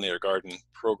 pollinator garden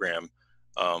program,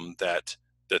 that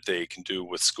they can do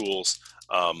with schools.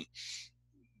 Um,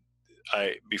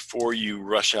 Before you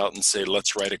rush out and say,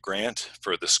 let's write a grant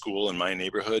for the school in my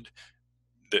neighborhood,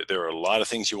 there are a lot of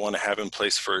things you want to have in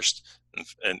place first,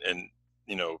 and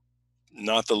you know,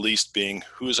 not the least being,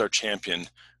 who is our champion,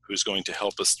 who's going to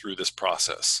help us through this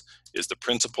process. Is the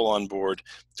principal on board?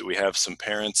 Do we have some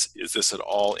parents? Is this at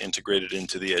all integrated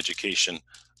into the education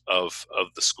of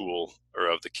the school or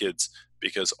of the kids?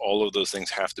 Because all of those things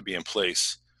have to be in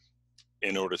place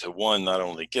in order to, one, not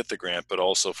only get the grant, but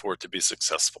also for it to be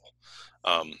successful.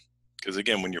 Because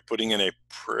again, when you're putting in a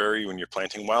prairie, when you're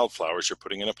planting wildflowers, you're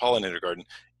putting in a pollinator garden,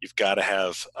 you've got to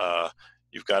have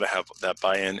that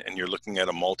buy-in, and you're looking at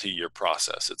a multi-year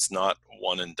process. It's not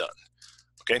one and done.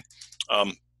 Okay.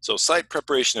 So site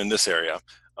preparation in this area,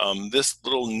 this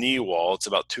little knee wall, it's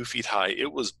about 2 feet high.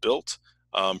 It was built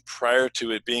prior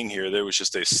to it being here. There was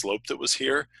just a slope that was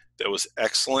here that was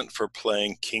excellent for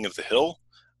playing King of the Hill,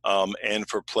 and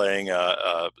for playing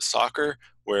soccer,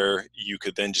 where you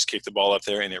could then just kick the ball up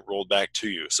there and it rolled back to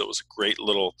you. So it was a great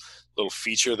little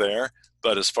feature there.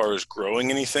 But as far as growing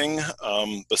anything,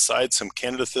 besides some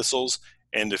Canada thistles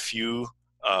and a few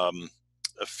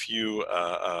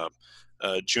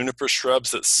juniper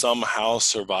shrubs that somehow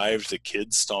survived the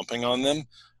kids stomping on them,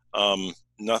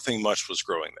 nothing much was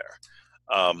growing there.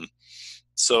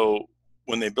 So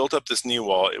when they built up this knee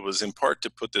wall, it was in part to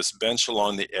put this bench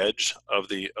along the edge of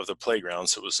the playground,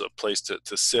 so it was a place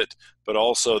to sit. But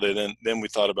also, then we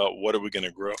thought about, what are we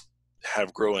going to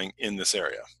have growing in this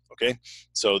area? Okay,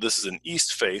 so this is an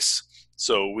east face,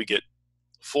 so we get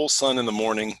full sun in the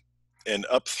morning, and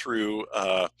up through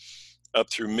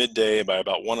midday. By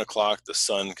about 1 o'clock, the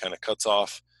sun kind of cuts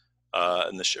off,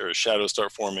 and the shadows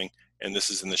start forming. And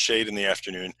this is in the shade in the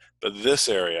afternoon. But this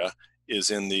area is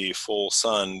in the full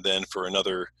sun then for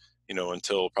another,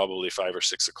 until probably 5 or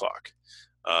 6 o'clock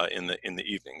in the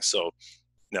evening. So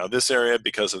now this area,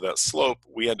 because of that slope,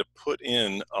 we had to put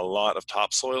in a lot of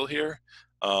topsoil here.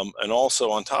 And also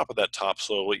on top of that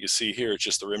topsoil, what you see here is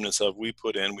just the remnants of, we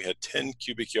had 10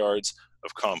 cubic yards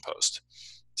of compost.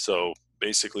 So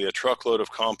basically a truckload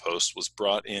of compost was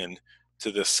brought in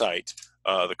to this site.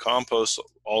 The compost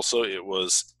also, it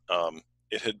was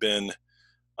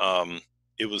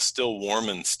still warm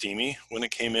and steamy when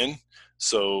it came in.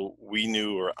 So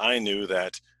I knew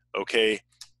that, okay,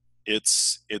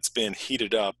 it's been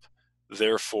heated up,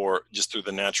 therefore, just through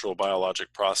the natural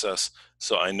biologic process.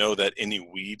 So I know that any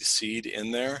weed seed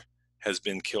in there has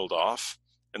been killed off,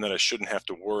 and that I shouldn't have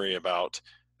to worry about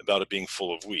it being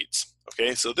full of weeds.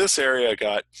 Okay, so this area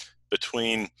got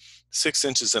between 6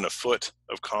 inches and a foot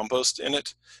of compost in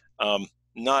it.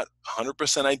 Not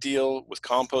 100% ideal with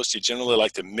compost. You generally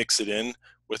like to mix it in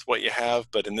with what you have,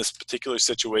 but in this particular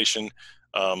situation,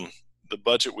 the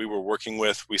budget we were working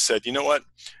with, we said, you know what,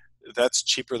 that's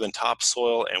cheaper than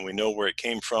topsoil, and we know where it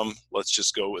came from. Let's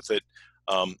just go with it.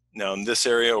 Now in this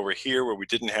area over here, where we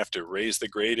didn't have to raise the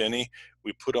grade any,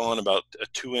 we put on about a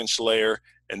 2-inch layer,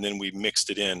 and then we mixed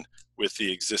it in with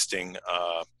the existing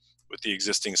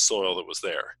soil that was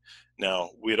there. Now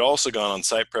we had also gone on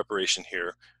site preparation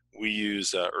here. We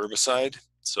use herbicide,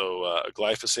 so a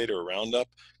glyphosate or a Roundup,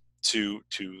 to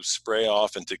spray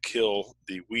off and to kill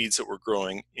the weeds that were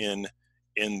growing in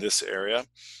this area.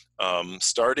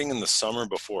 Starting in the summer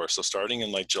before, so starting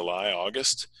in like July,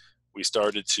 August, we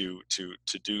started to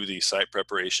do the site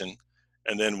preparation,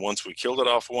 and then once we killed it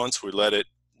off once, we let it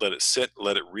sit,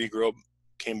 let it regrow.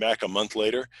 Came back a month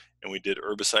later, and we did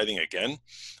herbiciding again.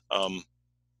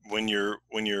 When you're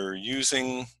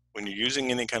using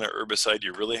any kind of herbicide,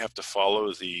 you really have to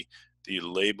follow the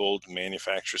labeled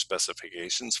manufacturer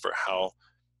specifications for how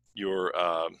you're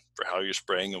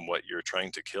spraying and what you're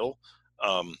trying to kill.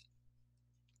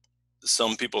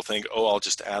 Some people think, oh, I'll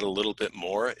just add a little bit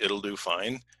more, it'll do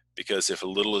fine, because if a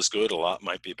little is good, a lot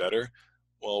might be better.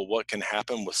 Well, what can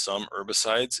happen with some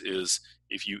herbicides is,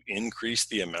 if you increase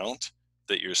the amount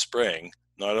that you're spraying,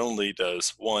 not only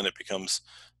does, one, it becomes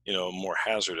more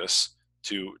hazardous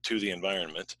to the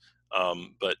environment,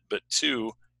 but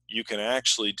two, you can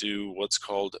actually do what's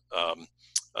called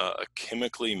a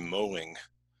chemically mowing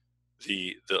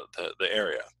the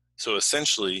area. So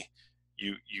essentially,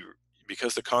 you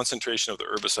because the concentration of the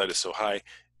herbicide is so high,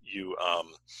 you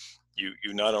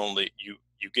you not only you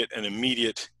get an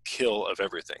immediate kill of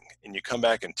everything, and you come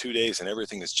back in 2 days and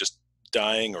everything is just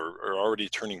dying or already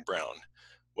turning brown.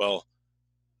 Well,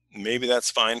 maybe that's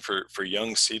fine for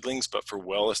young seedlings, but for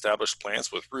well-established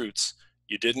plants with roots,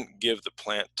 you didn't give the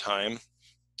plant time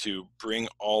to bring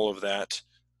all of that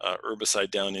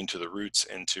herbicide down into the roots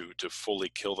and to fully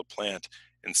kill the plant.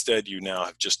 Instead, you now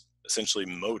have just essentially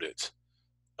mowed it,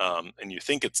 and you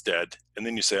think it's dead, and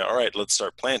then you say, all right, let's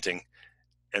start planting,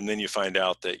 and then you find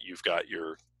out that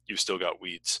you've still got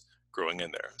weeds growing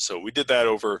in there. So we did that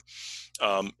over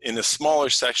in a smaller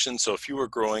section. So if you were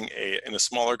growing in a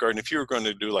smaller garden, if you were going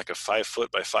to do like a 5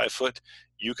 foot by 5 foot,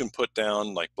 you can put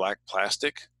down like black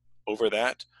plastic over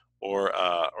that, or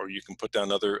you can put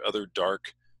down other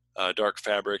dark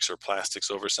fabrics or plastics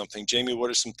over something. Jamie, what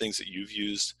are some things that you've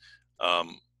used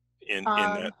Um, in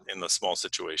the small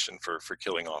situation for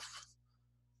killing off?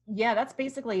 yeah, that's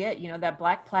basically it. That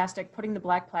black plastic, putting the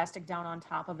black plastic down on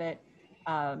top of it,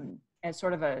 as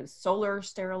sort of a solar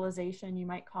sterilization, you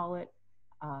might call it.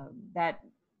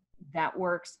 That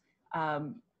works.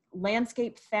 Um,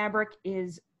 Landscape fabric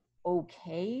is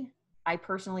okay. I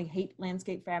personally hate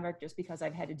landscape fabric just because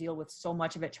I've had to deal with so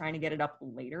much of it trying to get it up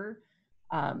later.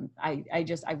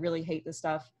 I really hate the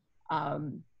stuff.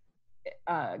 Um,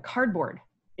 Cardboard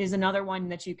is another one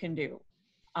that you can do.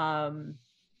 Um,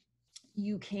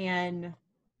 you can,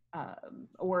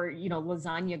 or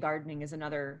lasagna gardening is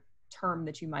another term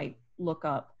that you might look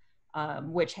up,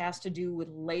 which has to do with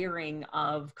layering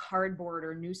of cardboard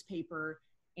or newspaper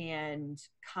and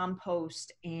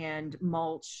compost and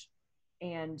mulch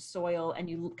and soil, and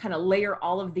you kind of layer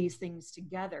all of these things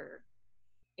together,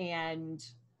 and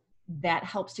that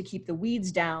helps to keep the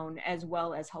weeds down as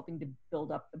well as helping to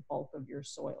build up the bulk of your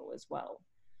soil as well.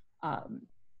 um,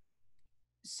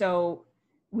 so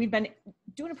we've been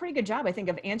doing a pretty good job, I think,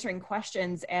 of answering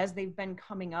questions as they've been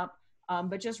coming up.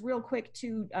 But just real quick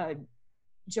too,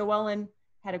 Joellen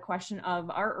had a question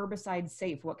of, are herbicides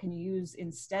safe? What can you use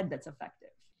instead that's effective?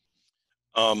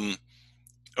 Um,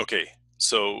 okay,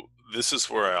 so this is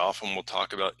where I often will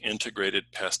talk about integrated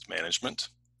pest management.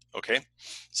 Okay,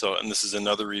 so, and this is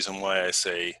another reason why I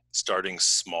say starting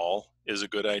small is a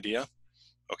good idea.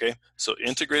 Okay, so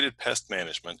integrated pest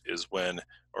management is when,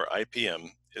 or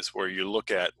IPM, is where you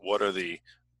look at what are the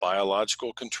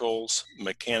biological controls,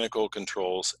 mechanical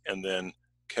controls, and then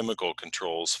chemical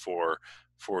controls for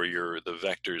the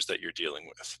vectors that you're dealing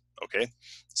with. Okay,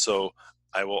 so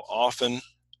I will often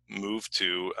move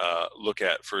to look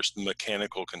at first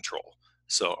mechanical control.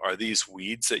 So are these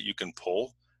weeds that you can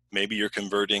pull? Maybe you're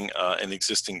converting an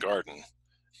existing garden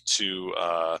to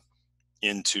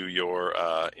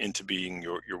into being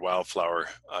your wildflower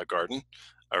garden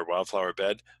or wildflower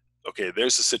bed. Okay,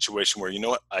 there's a situation where, you know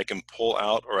what, I can pull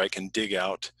out or I can dig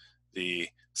out the,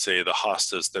 say, the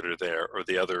hostas that are there, or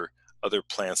the other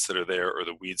plants that are there, or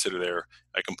the weeds that are there.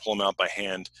 I can pull them out by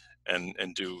hand and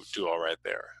do all right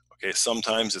there. Okay,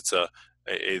 sometimes it's a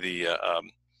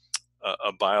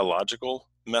biological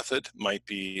method might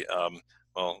be,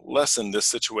 well, less in this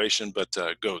situation, but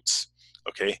goats.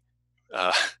 Okay,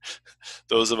 uh,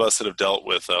 those of us that have dealt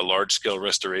with large-scale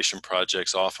restoration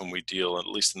projects, often we deal, at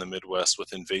least in the Midwest,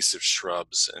 with invasive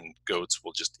shrubs, and goats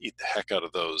will just eat the heck out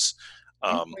of those.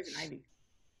 And Um, poison ivy.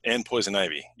 and poison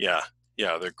ivy, yeah,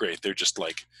 yeah, they're great. They're just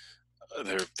like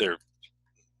they're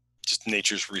just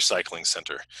nature's recycling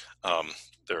center. Um,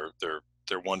 they're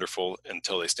wonderful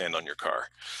until they stand on your car.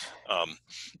 Um,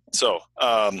 so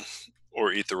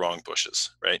or eat the wrong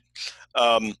bushes, right?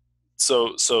 Um,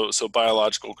 so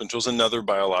biological controls. Another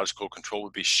biological control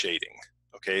would be shading.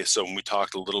 Okay, so when we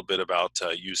talked a little bit about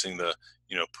using the,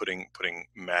 putting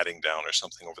matting down or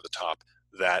something over the top,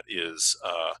 that is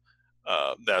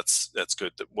that's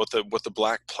good. What the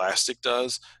black plastic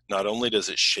does, not only does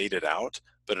it shade it out,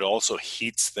 but it also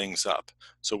heats things up.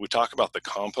 So we talk about the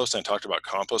compost, and I talked about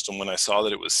compost, and when I saw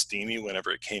that it was steamy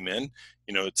whenever it came in,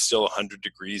 it's still 100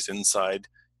 degrees inside,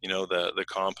 the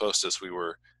compost as we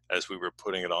were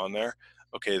putting it on there.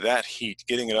 Okay, that heat,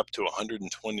 getting it up to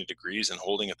 120 degrees and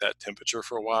holding at that temperature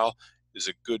for a while, is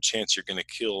a good chance you're going to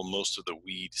kill most of the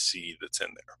weed seed that's in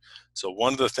there. So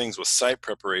one of the things with site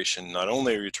preparation, not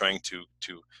only are you trying to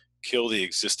kill the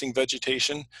existing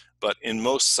vegetation, but in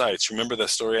most sites, remember that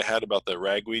story I had about the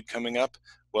ragweed coming up?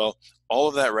 Well, all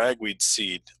of that ragweed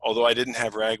seed, although I didn't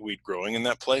have ragweed growing in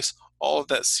that place, all of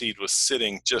that seed was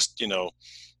sitting just,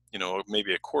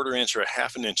 maybe a quarter inch or a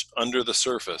half an inch under the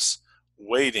surface,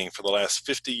 waiting for the last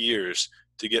 50 years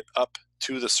to get up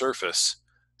to the surface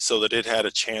so that it had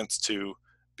a chance to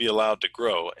be allowed to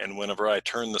grow. And whenever I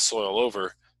turned the soil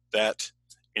over, that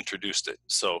introduced it.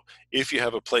 So if you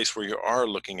have a place where you are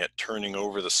looking at turning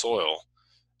over the soil,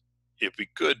 it'd be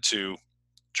good to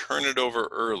turn it over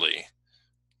early,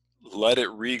 let it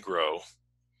regrow,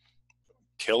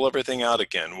 kill everything out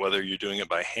again, whether you're doing it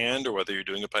by hand or whether you're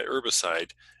doing it by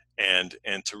herbicide, and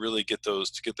to really get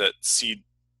that seed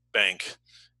bank,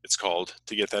 it's called,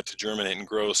 to get that to germinate and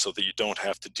grow so that you don't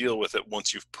have to deal with it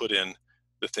once you've put in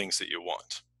the things that you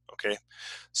want. Okay,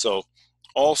 so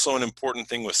also an important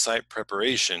thing with site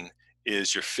preparation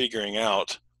is you're figuring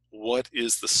out what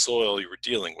is the soil you're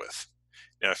dealing with.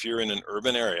 Now, if you're in an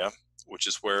urban area, which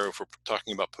is where, if we're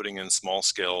talking about putting in small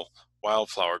scale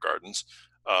wildflower gardens,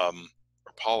 or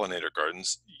pollinator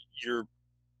gardens, you're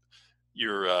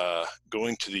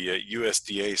going to the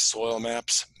USDA soil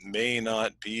maps may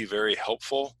not be very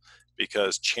helpful,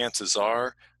 because chances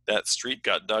are that street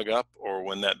got dug up, or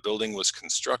when that building was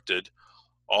constructed,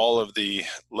 all of the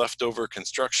leftover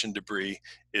construction debris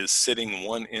is sitting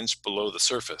 1 inch below the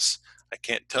surface. I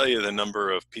can't tell you the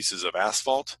number of pieces of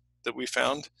asphalt that we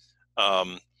found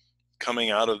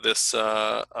coming out of this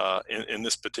in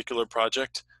this particular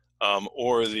project,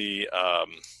 or the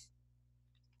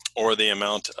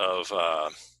amount of uh,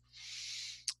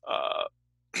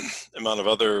 amount of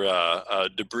other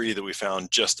debris that we found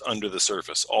just under the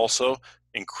surface. Also,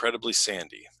 incredibly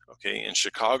sandy. Okay, in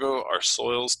Chicago, our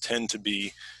soils tend to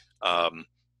be,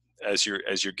 as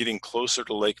you're getting closer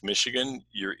to Lake Michigan,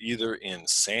 you're either in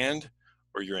sand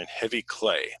or you're in heavy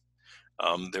clay.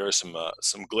 There are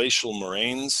some glacial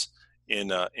moraines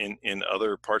in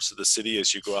other parts of the city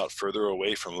as you go out further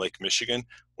away from Lake Michigan,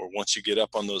 or once you get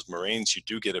up on those moraines, you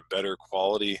do get a better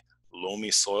quality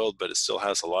loamy soil, but it still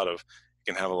has it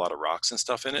can have a lot of rocks and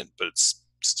stuff in it, but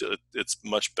it's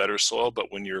much better soil.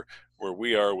 But when you're where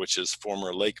we are, which is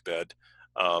former lake bed,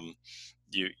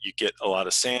 you get a lot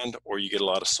of sand or you get a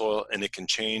lot of soil, and it can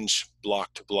change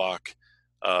block to block,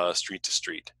 street to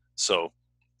street. So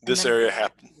And this then if area you get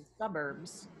happened. to the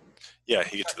suburbs, Yeah,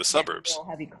 you'll you get to start the to get suburbs. real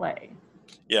heavy clay.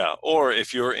 Yeah, or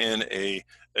if you're in a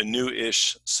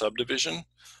new-ish subdivision,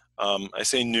 I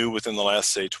say new within the last,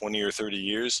 say, 20 or 30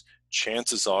 years,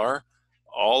 chances are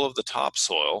all of the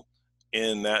topsoil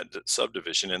in that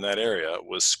subdivision, in that area,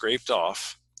 was scraped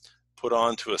off, put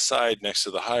onto a side next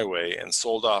to the highway, and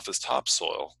sold off as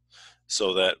topsoil,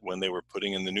 so that when they were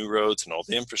putting in the new roads and all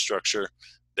the infrastructure,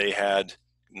 they had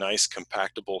nice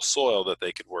compactable soil that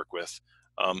they could work with.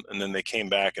 And then they came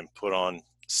back and put on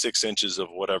 6 inches of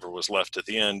whatever was left at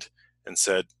the end and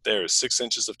said, there's 6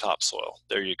 inches of topsoil.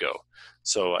 There you go.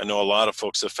 So I know a lot of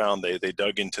folks have found they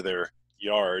dug into their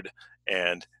yard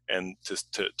and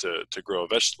to grow a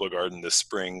vegetable garden this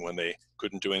spring when they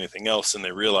couldn't do anything else, and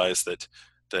they realized that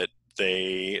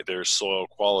their soil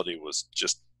quality was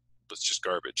just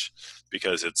garbage,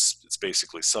 because it's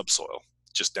basically subsoil,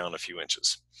 just down a few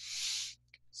inches.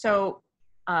 So,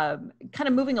 kind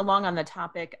of moving along on the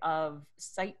topic of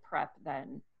site prep,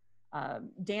 then,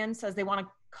 Dan says they want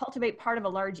to cultivate part of a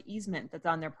large easement that's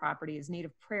on their property as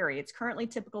native prairie. It's currently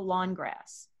typical lawn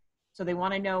grass. So they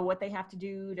want to know what they have to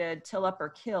do to till up or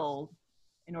kill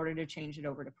in order to change it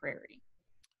over to prairie.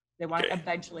 They want to Okay,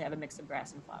 eventually have a mix of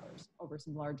grass and flowers over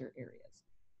some larger areas.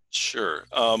 sure.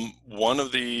 One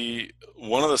of the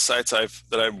sites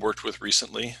that I've worked with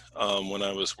recently, when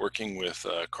I was working with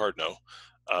Cardno,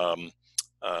 Cardno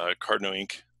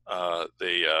Inc.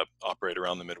 They operate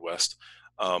around the Midwest.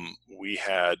 We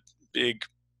had big,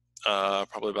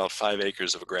 probably about 5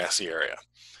 acres of a grassy area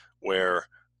where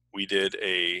we did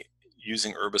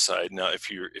using herbicide. Now, if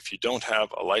you don't have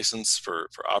a license for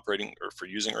operating or for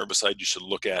using herbicide, you should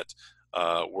look at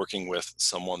working with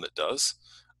someone that does,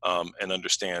 and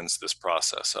understands this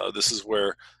process. This is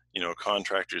where,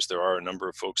 contractors, there are a number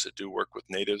of folks that do work with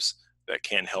natives that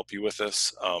can help you with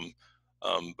this,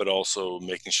 but also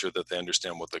making sure that they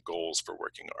understand what the goals for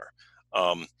working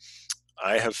are.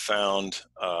 I have found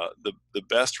the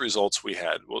best results we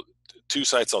had. Well, two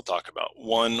sites I'll talk about.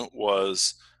 One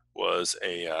was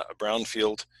a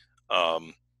brownfield,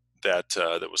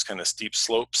 that was kind of steep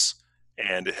slopes,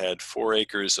 and it had 4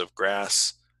 acres of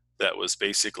grass that was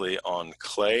basically on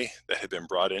clay that had been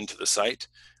brought into the site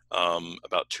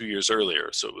about 2 years earlier.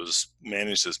 So it was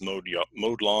managed as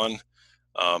mowed lawn,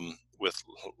 with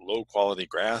low quality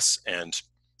grass and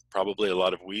probably a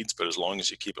lot of weeds, but as long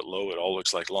as you keep it low, it all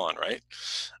looks like lawn, right?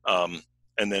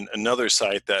 And then another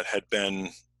site that had been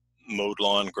mowed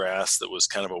lawn grass that was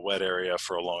kind of a wet area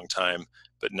for a long time,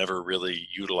 but never really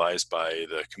utilized by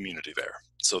the community there.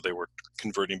 So they were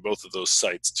converting both of those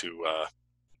sites to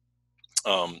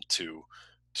um, to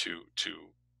to to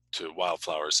to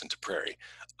wildflowers and to prairie.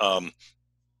 Um,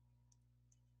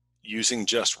 using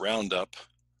just Roundup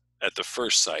at the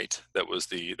first site, that was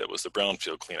the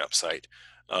brownfield cleanup site,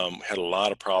 had a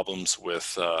lot of problems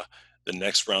with the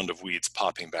next round of weeds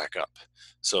popping back up.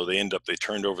 So they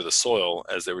turned over the soil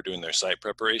as they were doing their site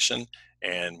preparation,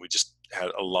 and we just had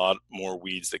a lot more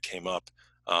weeds that came up.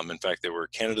 In fact, there were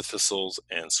Canada thistles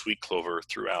and sweet clover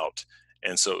throughout,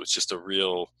 and so it was just a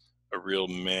real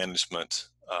management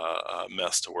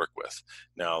mess to work with.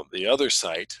 Now the other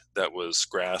site that was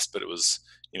grass, but it was,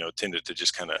 tended to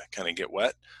just kind of get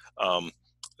wet.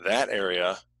 That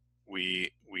area,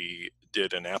 we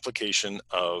did an application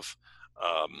of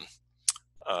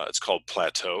it's called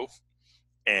Plateau,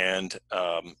 and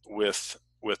with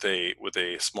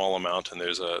a small amount, and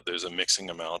there's a mixing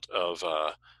amount of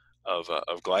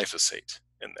glyphosate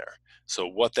in there. So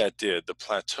what that did, the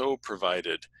Plateau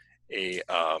provided a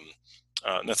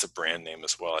and that's a brand name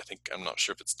as well. I'm not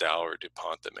sure if it's Dow or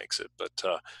DuPont that makes it, but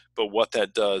what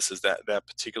that does is that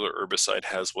particular herbicide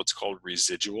has what's called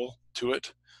residual to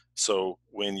it. So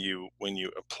when you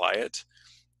apply it,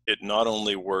 it not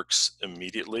only works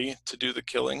immediately to do the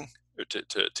killing, or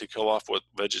to kill off what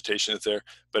vegetation is there,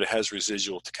 but it has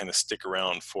residual to kind of stick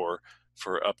around for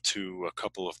up to a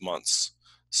couple of months.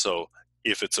 So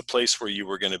if it's a place where you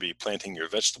were going to be planting your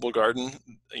vegetable garden,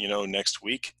 next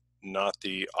week, not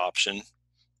the option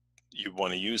you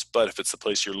want to use. But if it's the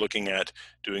place you're looking at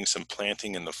doing some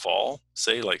planting in the fall,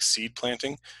 say like seed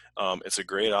planting, it's a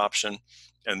great option.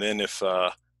 And then if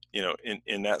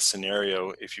in that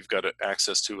scenario, if you've got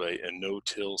access to a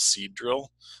no-till seed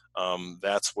drill,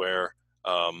 that's where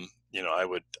I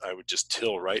would just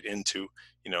till right into,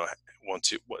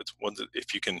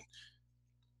 if you can,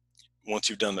 once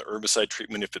you've done the herbicide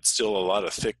treatment, if it's still a lot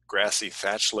of thick grassy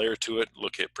thatch layer to it,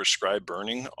 look at prescribed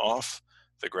burning off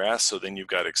the grass. So then you've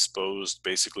got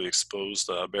basically exposed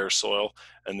bare soil,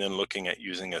 and then looking at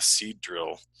using a seed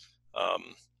drill,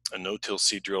 a no-till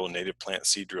seed drill, a native plant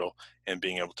seed drill, and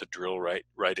being able to drill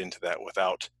right into that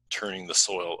without turning the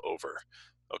soil over.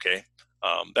 Okay,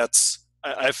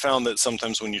 I've found that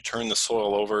sometimes when you turn the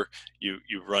soil over, you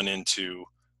run into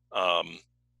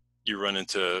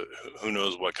who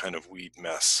knows what kind of weed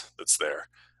mess that's there.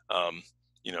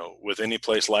 With any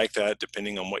place like that,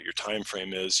 depending on what your time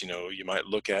frame is, you might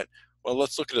look at, well,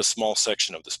 let's look at a small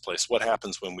section of this place. What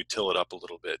happens when we till it up a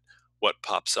little bit? What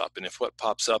pops up? And if what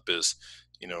pops up is,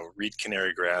 reed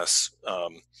canary grass,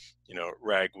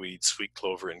 ragweed, sweet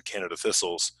clover, and Canada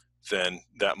thistles, then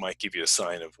that might give you a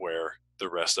sign of where the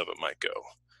rest of it might go,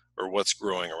 or what's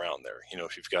growing around there.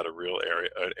 If you've got an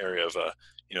area of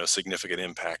significant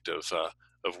impact of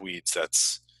weeds,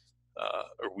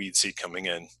 or weed seed coming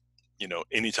in.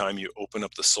 Anytime you open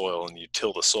up the soil and you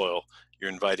till the soil, you're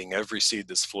inviting every seed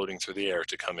that's floating through the air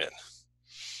to come in.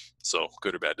 So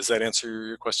good or bad. Does that answer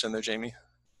your question there, Jamie?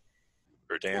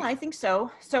 Or Dan? Yeah, I think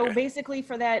so. So Okay. basically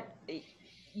for that,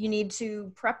 you need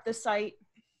to prep the site,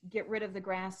 get rid of the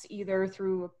grass either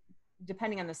through,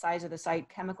 depending on the size of the site,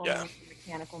 chemical Yeah. means,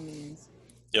 mechanical means.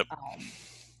 Yep.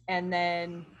 And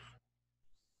then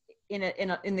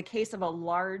in the case of a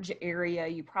large area,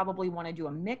 you probably want to do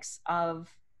a mix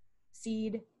of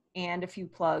seed and a few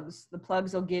plugs. The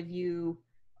plugs will give you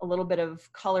a little bit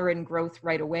of color and growth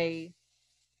right away,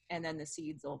 and then the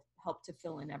seeds will help to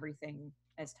fill in everything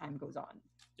as time goes on.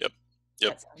 Yep.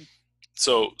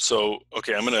 So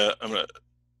okay,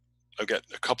 I've got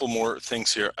a couple more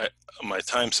things here. My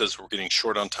time says we're getting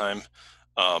short on time.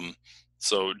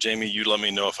 So Jamie, you let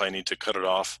me know if I need to cut it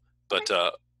off. But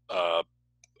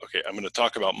okay, I'm going to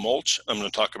talk about mulch. I'm going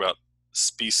to talk about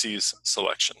species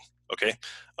selection. Okay.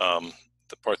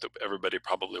 The part that everybody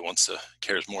probably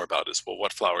cares more about is, well,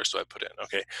 what flowers do I put in?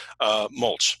 Okay.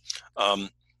 Mulch.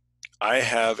 I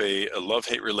have a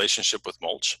love-hate relationship with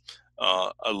mulch.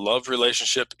 A love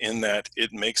relationship in that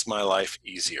it makes my life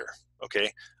easier.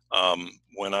 Okay.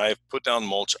 When I put down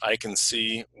mulch, I can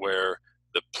see where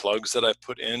the plugs that I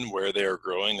put in, where they are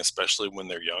growing, especially when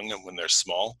they're young and when they're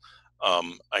small.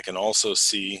 I can also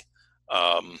see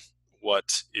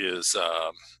what is,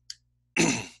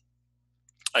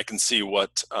 I can see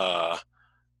what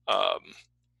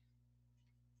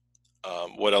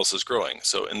else is growing.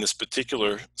 So in this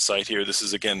particular site here, this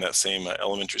is again that same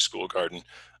elementary school garden.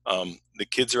 The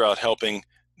kids are out helping.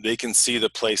 They can see the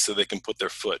place that they can put their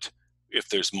foot if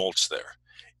there's mulch there.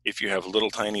 If you have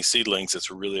little tiny seedlings, it's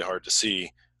really hard to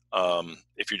see.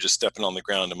 If you're just stepping on the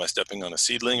ground, am I stepping on a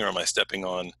seedling or am I stepping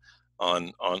on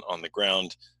the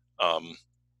ground?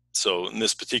 So in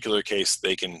this particular case,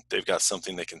 they've got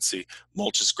something they can see.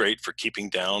 Mulch is great for keeping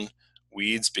down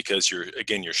weeds because you're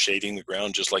shading the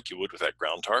ground just like you would with that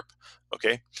ground tarp.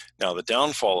 Okay. Now the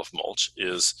downfall of mulch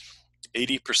is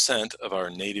 80% of our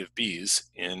native bees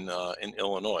in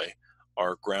Illinois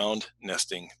are ground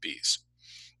nesting bees.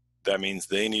 That means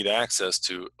they need access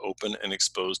to open and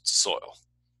exposed soil.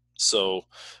 So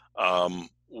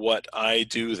what I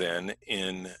do then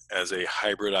as a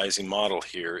hybridizing model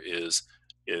here is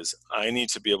I need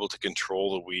to be able to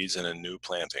control the weeds in a new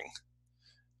planting.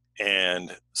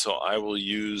 And so I will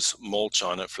use mulch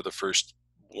on it for the first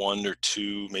 1 or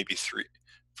 2, maybe 3,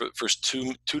 for the first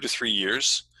 2 to 3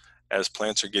 years as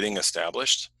plants are getting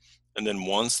established. And then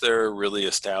once they're really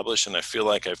established and I feel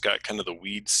like I've got kind of the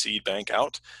weed seed bank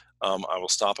out, I will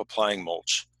stop applying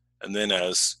mulch. And then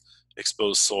as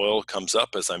exposed soil comes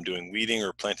up as I'm doing weeding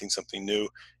or planting something new,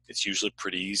 it's usually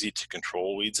pretty easy to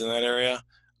control weeds in that area.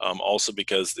 Also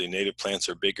because the native plants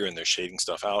are bigger and they're shading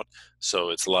stuff out. So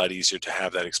it's a lot easier to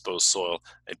have that exposed soil.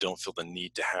 I don't feel the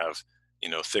need to have,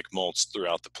 thick mulch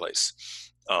throughout the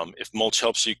place. If mulch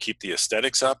helps you keep the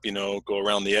aesthetics up, go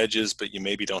around the edges, but you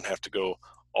maybe don't have to go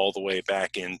all the way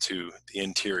back into the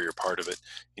interior part of it.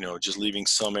 Just leaving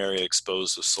some area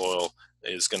exposed to soil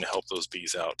is going to help those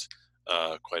bees out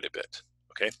quite a bit.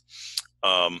 Okay.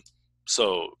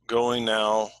 So going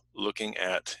now, looking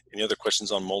at any other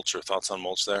questions on mulch or thoughts on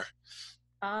mulch there?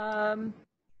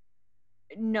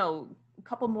 No, a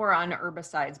couple more on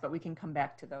herbicides, but we can come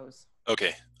back to those.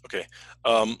 Okay.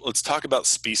 Let's talk about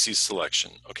species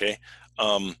selection. Okay.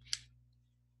 Um,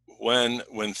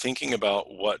 when thinking about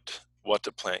what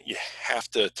to plant, you have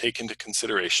to take into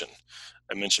consideration,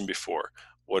 I mentioned before,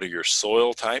 what are your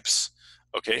soil types?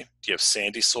 Okay. Do you have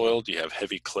sandy soil? Do you have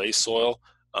heavy clay soil?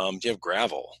 Do you have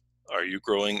gravel? Are you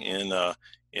growing in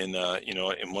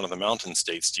one of the mountain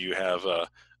states? Do you have a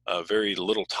very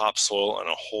little topsoil and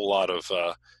a whole lot of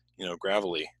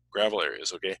gravel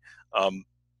areas? Okay. Um,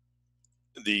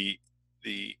 the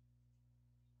the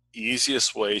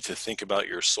easiest way to think about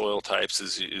your soil types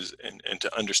and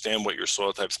to understand what your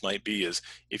soil types might be is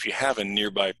if you have a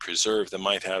nearby preserve that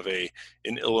might have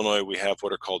in Illinois we have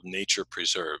what are called nature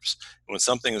preserves. And when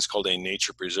something is called a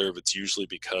nature preserve, it's usually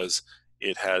because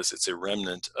it's a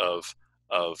remnant of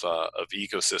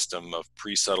ecosystem, of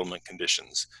pre-settlement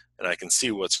conditions. And I can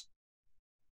see what's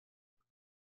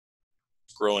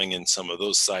growing in some of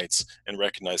those sites and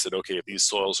recognize that, okay, if these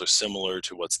soils are similar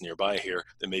to what's nearby here,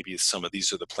 then maybe some of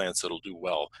these are the plants that'll do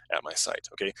well at my site.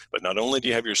 Okay, but not only do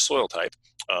you have your soil type,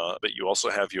 but you also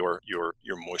have your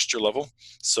moisture level.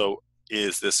 So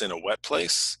is this in a wet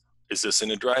place? Is this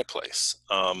in a dry place?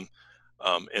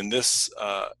 And this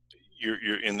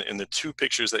you're in the two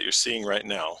pictures that you're seeing right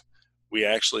now, we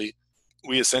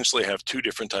essentially have two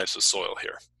different types of soil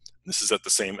here. This is at the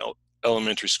same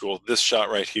elementary school. This shot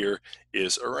right here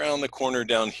is around the corner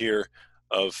down here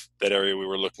of that area we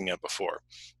were looking at before.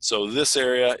 So this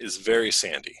area is very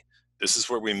sandy. This is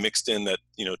where we mixed in that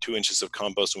 2 inches of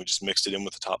compost and we just mixed it in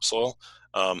with the topsoil.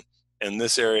 And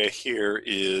this area here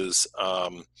has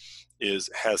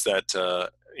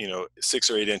that 6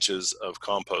 or 8 inches of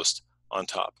compost on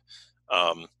top.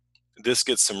 This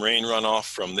gets some rain runoff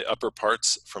from the upper part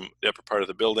of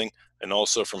the building, and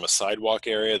also from a sidewalk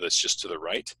area that's just to the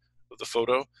right of the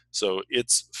photo. So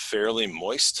it's fairly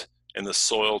moist and the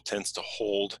soil tends to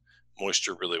hold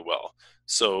moisture really well.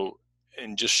 So,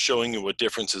 and just showing you what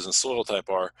differences in soil type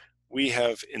are, we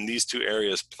have in these two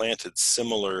areas planted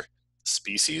similar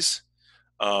species.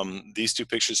 These two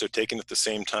pictures are taken at the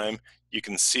same time. You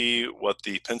can see what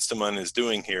the penstemon is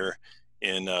doing here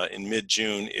in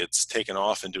mid-June. It's taken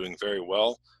off and doing very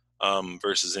well,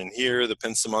 versus in here, the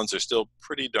penstemons are still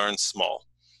pretty darn small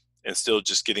and still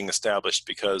just getting established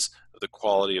because of the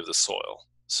quality of the soil.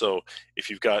 So if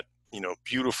you've got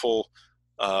beautiful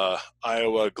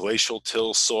Iowa glacial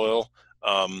till soil,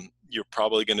 you're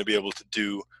probably going to be able to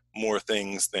do more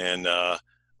things than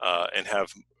and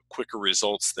have quicker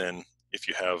results than if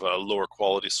you have a lower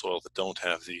quality soil that don't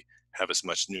have as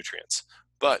much nutrients.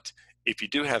 But if you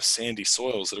do have sandy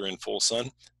soils that are in full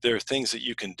sun, there are things that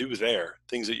you can do there,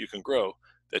 things that you can grow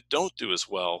that don't do as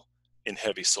well in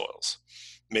heavy soils.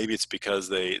 Maybe it's because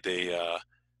they're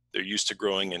used to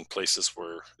growing in places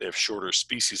where they have shorter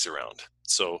species around.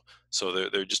 So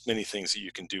there are just many things that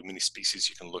you can do, many species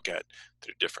you can look at that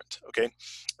are different. Okay,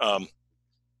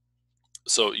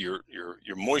 so your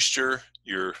moisture,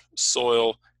 your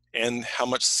soil, and how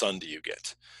much sun do you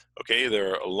get? Okay,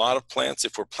 there are a lot of plants.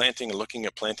 If we're planting and looking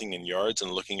at planting in yards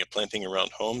and looking at planting around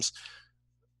homes,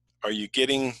 are you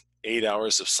getting 8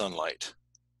 hours of sunlight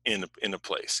in a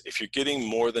place? If you're getting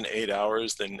more than 8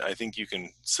 hours, then I think you can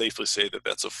safely say that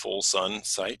that's a full sun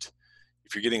site.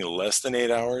 If you're getting less than 8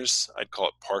 hours, I'd call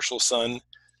it partial sun.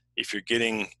 If you're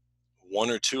getting 1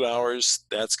 or 2 hours,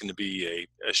 that's going to be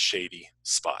a shady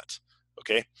spot.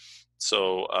 Okay,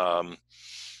 so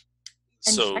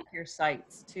And So check your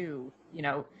sites too. You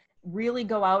know, really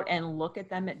go out and look at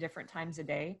them at different times of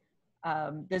day.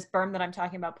 This berm that I'm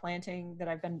talking about planting that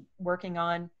I've been working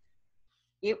on,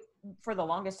 it for the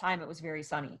longest time it was very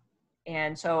sunny,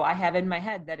 and so I have in my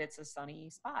head that it's a sunny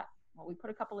spot. Well, we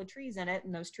put a couple of trees in it,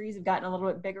 and those trees have gotten a little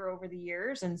bit bigger over the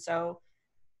years, and so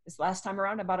this last time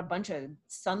around I bought a bunch of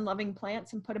sun-loving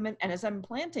plants and put them in. And as I'm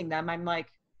planting them, I'm like,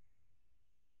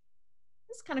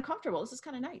 this is kind of comfortable. This is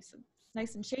kind of nice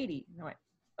and shady. And I went,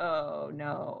 oh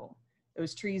no,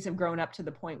 those trees have grown up to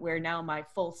the point where now my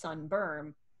full sun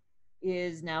berm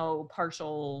is now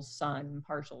partial sun,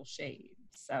 partial shade.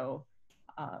 So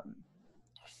um,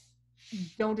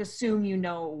 don't assume you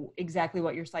know exactly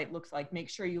what your site looks like. Make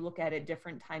sure you look at it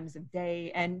different times of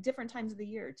day and different times of the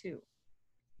year too.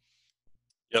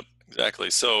 yep, exactly.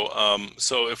 So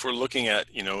if we're looking at,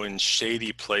 in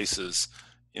shady places,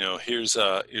 here's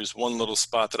one little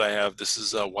spot that I have. This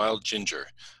is wild ginger.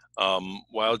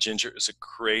 Wild ginger is a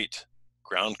great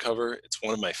ground cover. It's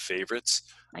one of my favorites.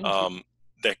 Mine too. Um,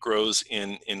 that grows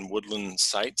in woodland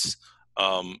sites,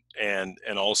 and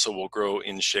also will grow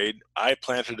in shade. I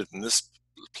planted it in this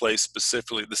place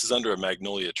specifically. This is under a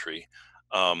magnolia tree,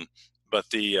 but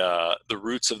the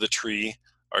roots of the tree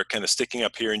are kind of sticking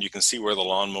up here, and you can see where the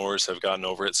lawnmowers have gotten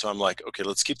over it. So I'm like, okay,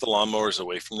 let's keep the lawnmowers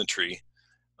away from the tree,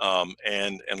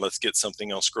 and let's get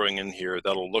something else growing in here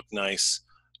that'll look nice,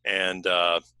 and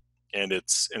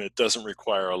it doesn't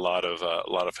require a lot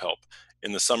of help.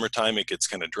 In the summertime, it gets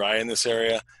kind of dry in this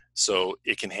area, so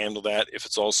it can handle that. If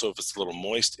it's a little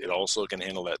moist, it also can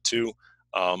handle that too,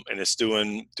 and it's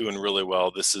doing really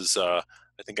well. This is I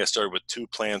think I started with 2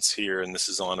 plants here, and this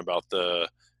is on about the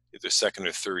either second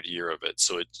or third year of it.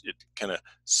 So it kind of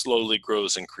slowly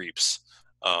grows and creeps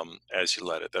as you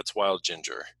let it. That's wild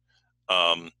ginger.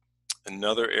 Um,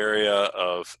 Another area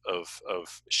of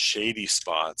shady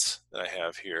spots that I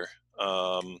have here.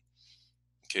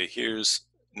 Okay, here's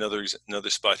another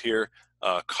spot here.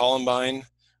 Columbine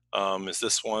is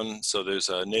this one. So there's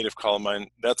a native columbine.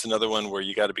 That's another one where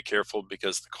you got to be careful,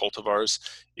 because the cultivars,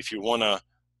 if you want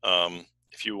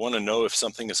to know if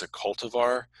something is a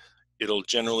cultivar, it'll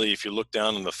generally, if you look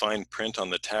down in the fine print on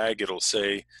the tag, it'll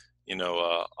say,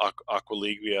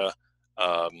 Aqualigia,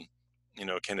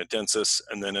 canadensis,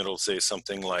 and then it'll say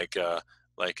something like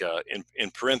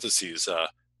in parentheses,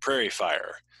 prairie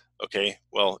fire. Okay,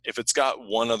 well, if it's got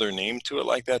one other name to it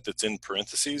like that that's in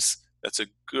parentheses, that's a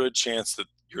good chance that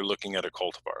you're looking at a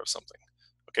cultivar of something.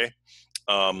 Okay,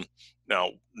 now,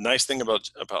 nice thing about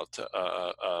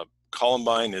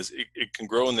columbine is it can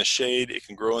grow in the shade, it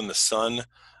can grow in the sun,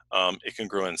 it can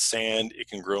grow in sand, it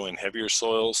can grow in heavier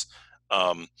soils.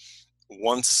 Um,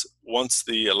 once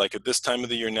the like at this time of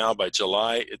the year now, by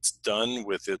July, it's done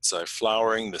with its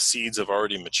flowering. The seeds have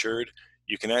already matured.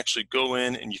 You can actually go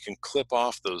in and you can clip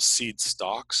off those seed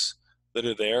stalks that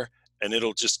are there, and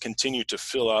it'll just continue to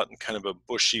fill out in kind of a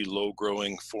bushy,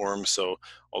 low-growing form. So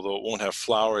although it won't have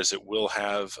flowers, it will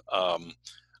have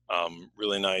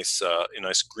really nice, a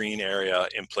nice green area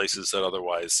in places that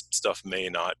otherwise stuff may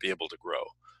not be able to grow.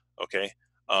 Okay.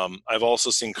 I've also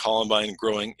seen columbine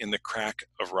growing in the crack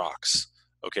of rocks.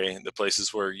 Okay, the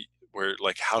places where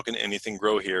like, how can anything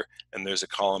grow here? And there's a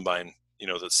columbine,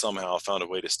 that somehow found a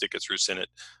way to stick its roots in it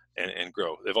and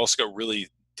grow. They've also got really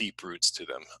deep roots to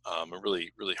them, a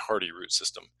really really hardy root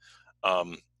system.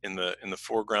 In the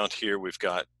foreground here, we've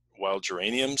got wild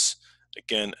geraniums.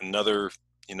 Again, another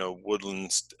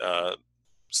woodland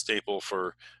staple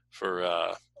for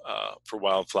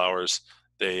wildflowers.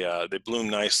 They bloom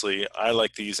nicely. I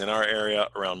like these in our area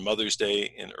around Mother's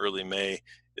Day in early May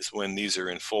is when these are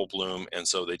in full bloom, and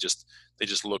so they just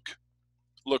look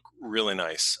really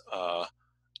nice,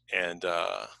 and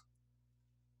um,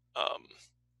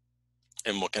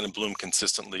 and will kind of bloom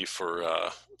consistently for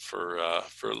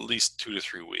at least 2 to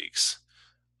 3 weeks.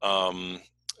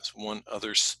 There's one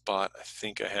other spot I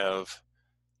think I have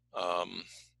a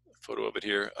photo of it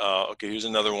here. Okay, here's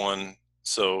another one.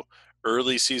 So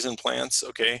early season plants.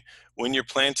 Okay, when you're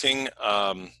planting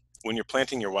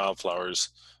your wildflowers,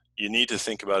 you need to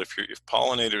think about, if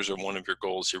pollinators are one of your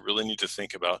goals, you really need to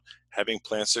think about having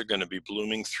plants that are going to be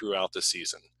blooming throughout the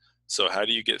season. So how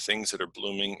do you get things that are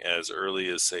blooming as early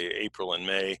as, say, April and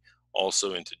May,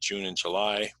 also into June and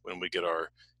July when we get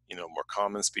our more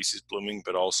common species blooming,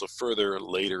 but also further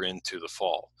later into the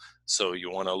fall. So you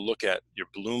want to look at your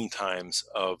bloom times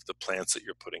of the plants that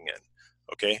you're putting in.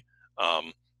 Okay.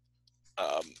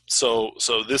 So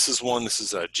this is one. This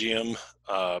is a GM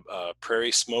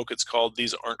prairie smoke, it's called.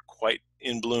 These aren't quite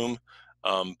in bloom,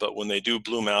 but when they do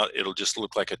bloom out, it'll just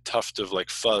look like a tuft of like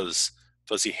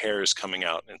fuzzy hairs coming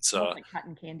out. It's Almost like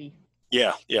cotton candy.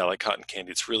 Yeah, like cotton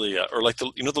candy. It's really, or like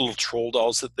the the little troll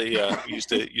dolls that they used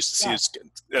to see. Yes,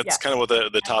 It's, that's yes, kind of what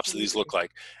the tops of these absolutely. look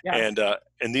like, Yes.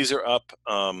 and these are up.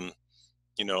 I'm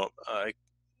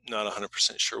not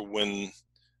 100% sure when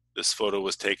this photo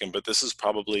was taken, but this is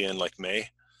probably in like May.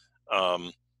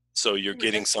 Um, so you're They were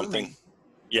getting just something. blooming,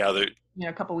 Yeah, they're.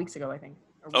 a couple weeks ago, I think,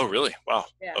 or Oh, week or two. really? Wow.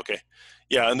 Yeah. Okay.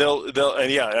 Yeah, and they'll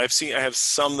and yeah, I have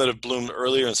some that have bloomed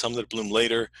earlier and some that bloom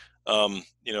later.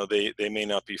 They may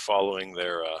not be following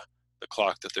their the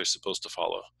clock that they're supposed to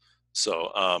follow.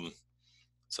 So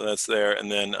so that's there,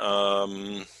 and then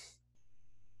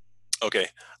okay.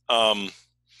 Um,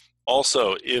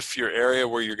 Also, if your area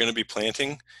where you're going to be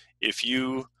planting, if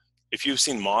you if you've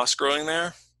seen moss growing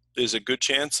there, there's a good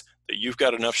chance that you've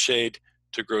got enough shade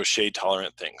to grow shade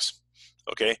tolerant things.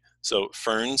 Okay, so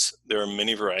ferns, there are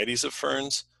many varieties of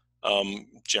ferns.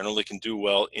 Generally can do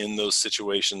well in those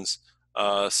situations.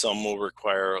 Some will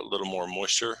require a little more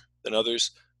moisture than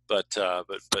others, but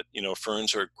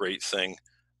ferns are a great thing,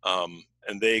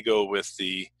 and they go with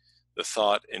the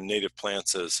thought in native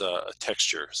plants as a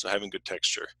texture. So having good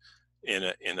texture in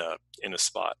a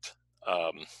spot.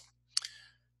 Um,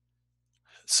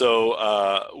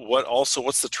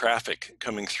 what's the traffic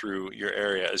coming through your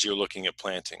area as you're looking at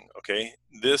planting? Okay,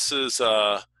 this is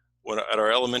when at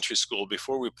our elementary school,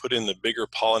 before we put in the bigger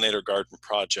pollinator garden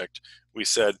project, we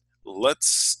said, let's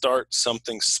start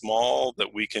something small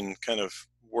that we can kind of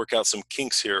work out some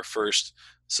kinks here first.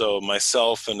 So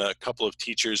myself and a couple of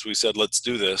teachers, we said, let's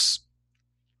do this.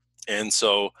 And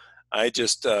so I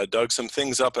just dug some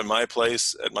things up in my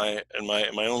place, at my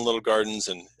own little gardens,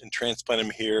 and transplanted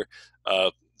them here.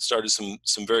 Started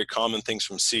some very common things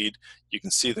from seed. You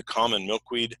can see the common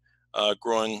milkweed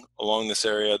growing along this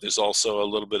area. There's also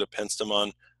a little bit of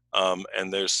penstemon,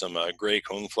 and there's some gray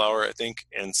coneflower, I think,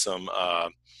 and some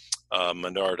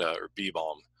monarda or bee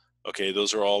balm. Okay,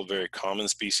 those are all very common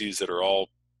species that are all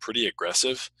pretty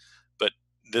aggressive, but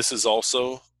this is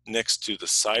also next to the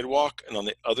sidewalk, and on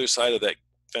the other side of that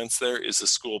fence there is the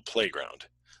school playground.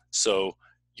 So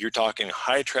you're talking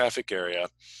high traffic area.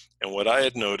 And what I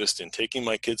had noticed in taking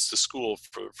my kids to school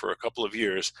for a couple of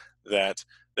years, that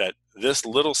this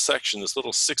little section, this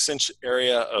little 6-inch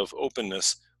area of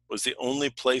openness, was the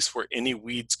only place where any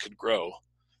weeds could grow,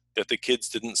 that the kids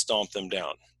didn't stomp them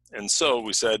down. And so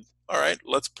we said, all right,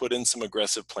 let's put in some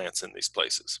aggressive plants in these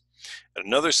places.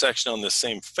 Another section on this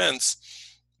same fence,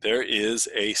 there is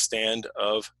a stand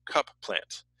of cup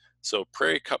plant. So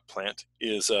prairie cup plant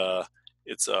is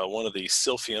it's one of the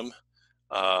silphium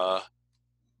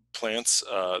plants,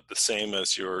 the same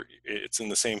as it's in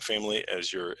the same family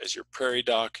as your prairie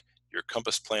dock, your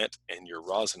compass plant, and your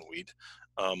rosinweed.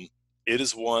 It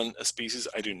is a species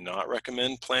I do not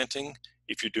recommend planting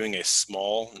if you're doing a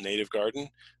small native garden,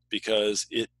 because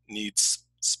it needs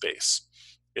space.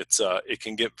 It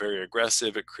can get very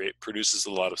aggressive. It produces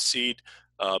a lot of seed,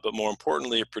 but more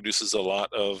importantly, it produces a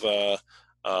lot of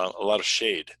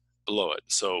shade below it.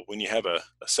 So when you have a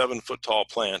 7-foot tall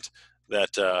plant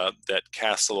that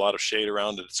casts a lot of shade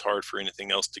around it, it's hard for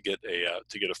anything else to get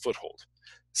a foothold.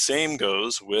 Same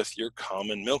goes with your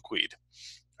common milkweed.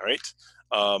 All right,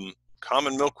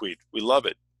 common milkweed, we love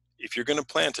it. If you're going to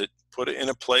plant it, put it in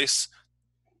a place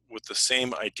with the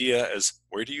same idea as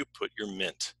where do you put your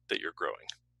mint that you're growing.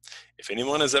 If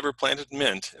anyone has ever planted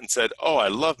mint and said, oh, I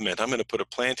love mint, I'm going to put a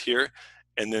plant here,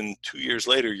 and then 2 years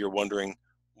later you're wondering,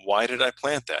 why did I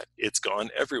plant that? It's gone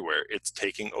everywhere. It's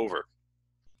taking over.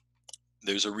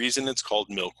 There's a reason it's called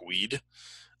milkweed,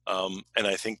 and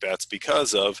I think that's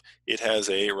because of it has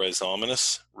a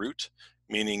rhizomatous root,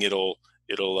 meaning the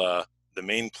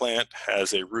main plant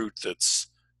has a root that's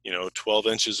 12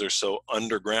 inches or so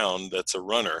underground. That's a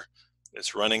runner.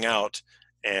 It's running out,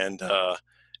 and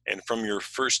from your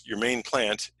main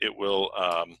plant, it'll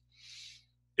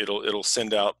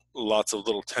send out lots of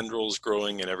little tendrils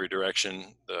growing in every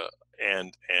direction.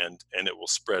 And it will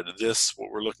spread. This,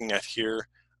 what we're looking at here,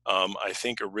 I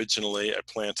think originally I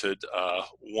planted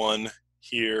one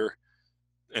here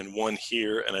and one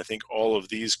here, and I think all of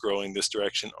these growing this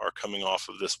direction are coming off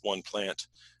of this one plant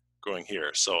growing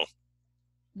here. So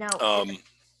Now, um,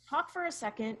 talk for a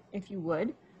second, if you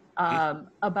would, mhm.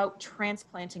 about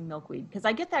transplanting milkweed, because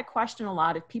I get that question a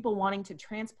lot of people wanting to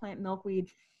transplant milkweed.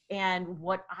 And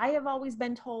what I have always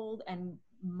been told, and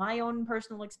my own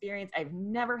personal experience, I've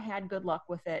never had good luck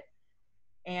with it.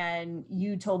 And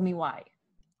you told me why.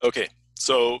 Okay,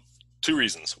 so 2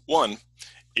 reasons. One,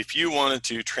 if you wanted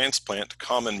to transplant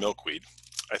common milkweed,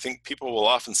 I think people will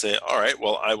often say, all right,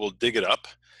 well, I will dig it up.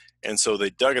 And so they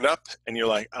dug it up, and you're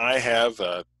like, I have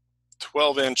a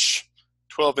 12-inch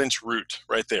root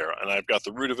right there, and I've got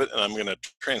the root of it, and I'm going to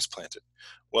transplant it.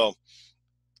 Well,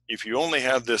 if you only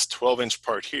have this 12-inch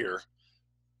part here,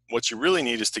 what you really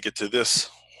need is to get to this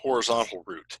horizontal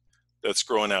root that's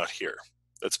growing out here,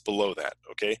 that's below that,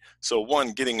 okay? So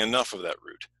one, getting enough of that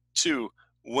root. Two,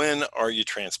 when are you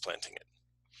transplanting it?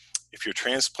 If you're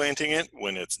transplanting it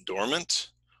when it's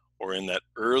dormant or in that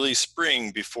early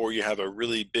spring before you have a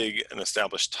really big and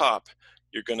established top,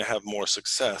 you're going to have more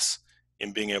success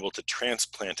in being able to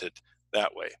transplant it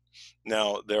that way.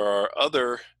 Now, there are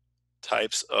other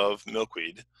types of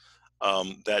milkweed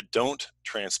that don't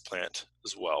transplant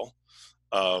as well.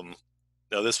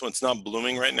 Now this one's not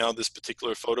blooming right now, this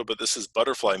particular photo, but this is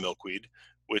butterfly milkweed,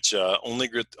 which only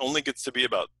gets to be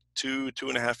about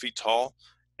 2.5 feet tall,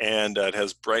 and it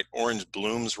has bright orange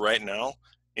blooms right now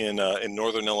in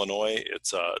northern Illinois.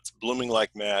 It's blooming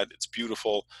like mad. It's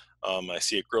beautiful. I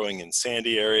see it growing in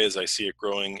sandy areas. I see it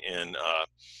growing in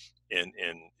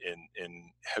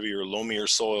heavier, loamier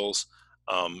soils.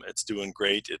 It's doing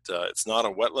great. It's not a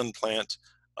wetland plant,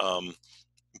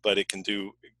 but it can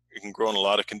grow in a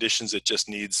lot of conditions. It just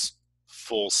needs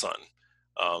full sun.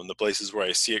 The places where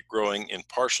I see it growing in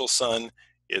partial sun,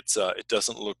 it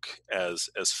doesn't look as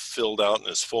filled out and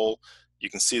as full. You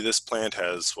can see this plant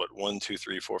has what, 1, 2,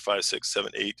 3, 4, 5, 6,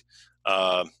 7, 8,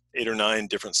 8 or 9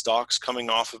 different stalks coming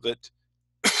off of it.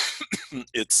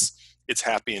 It's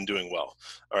happy and doing well.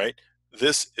 All right.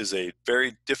 This is a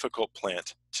very difficult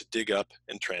plant to dig up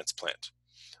and transplant.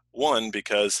 One,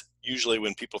 because usually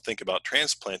when people think about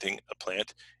transplanting a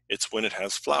plant, it's when it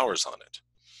has flowers on it.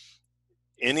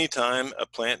 Anytime a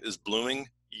plant is blooming,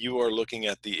 you are looking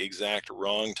at the exact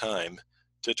wrong time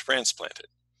to transplant it.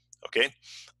 Okay.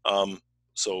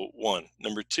 So one.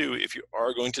 Number two, if you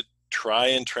are going to try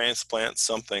and transplant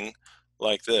something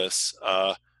like this,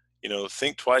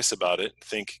 think twice about it.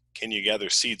 Think, can you gather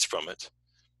seeds from it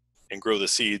and grow the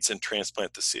seeds and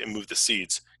transplant the seed and move the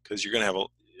seeds? Because you're going to have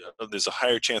there's a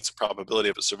higher chance of probability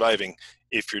of it surviving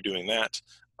if you're doing that,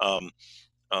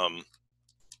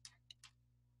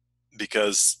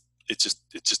 because it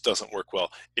just doesn't work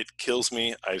well. It kills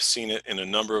me. I've seen it in a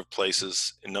number of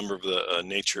places, in a number of the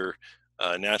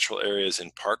natural areas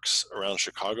in parks around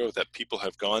Chicago, that people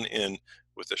have gone in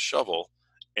with a shovel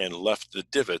and left the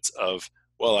divots of,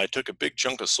 well, I took a big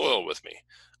chunk of soil with me,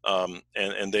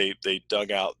 and they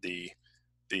dug out the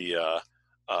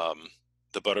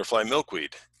butterfly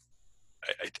milkweed.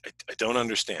 I don't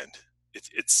understand.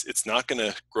 It's not going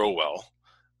to grow well.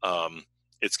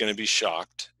 It's going to be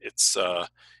shocked. It's also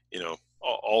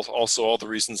all the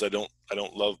reasons I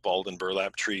don't love bald and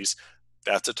burlap trees.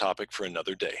 That's a topic for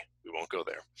another day. We won't go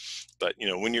there. But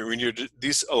when you're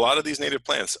a lot of these native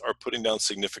plants are putting down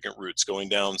significant roots, going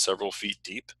down several feet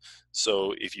deep.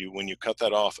 So when you cut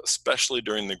that off, especially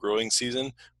during the growing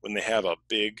season, when they have a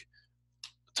big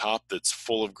top that's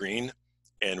full of green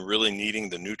and really needing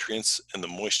the nutrients and the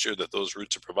moisture that those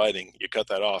roots are providing, you cut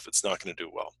that off, it's not going to do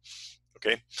well.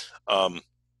 Okay.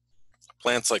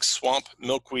 Plants like swamp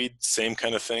milkweed, same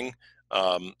kind of thing.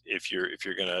 If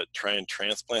you're going to try and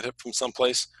transplant it from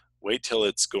someplace, wait till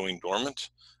it's going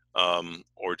dormant,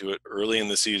 or do it early in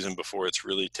the season before it's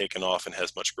really taken off and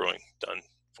has much growing done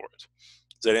for it.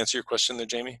 Does that answer your question there,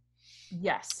 Jamie?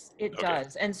 Yes, it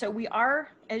does. And so we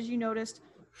are, as you noticed,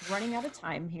 running out of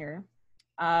time here.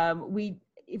 I've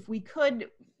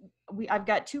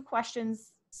got 2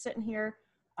 questions sitting here.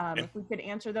 Okay. If we could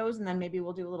answer those, and then maybe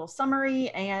we'll do a little summary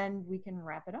and we can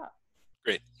wrap it up.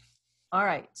 Great. All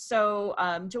right. So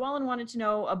Joellen wanted to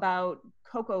know about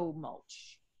cocoa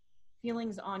mulch.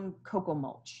 Feelings on cocoa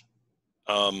mulch?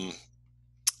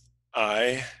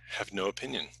 I have no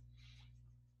opinion.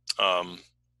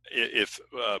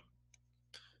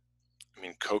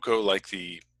 Cocoa, like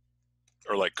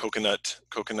coconut.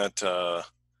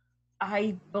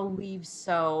 I believe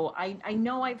so. I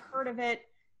know I've heard of it,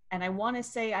 and I want to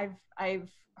say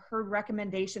I've heard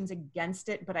recommendations against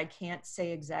it, but I can't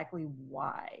say exactly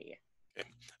why. Okay.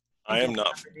 I am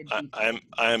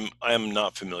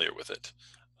not familiar with it.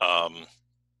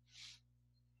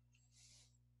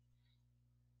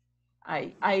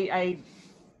 I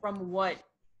from what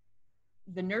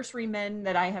the nurserymen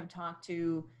that I have talked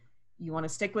to, you want to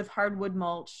stick with hardwood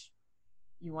mulch.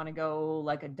 You want to go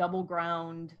like a double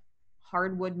ground.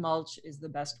 Hardwood mulch is the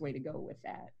best way to go with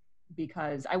that,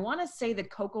 because I want to say that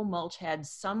cocoa mulch had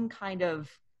some kind of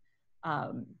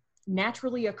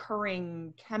naturally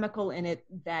occurring chemical in it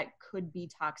that could be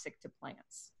toxic to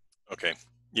plants. Okay.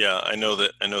 Yeah, I know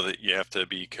that you have to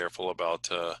be careful about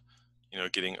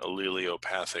getting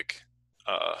alleliopathic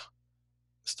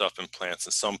stuff in plants.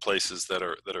 In some places that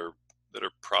are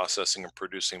processing and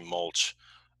producing mulch,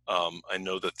 I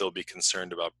know that they'll be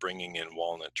concerned about bringing in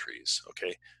walnut trees.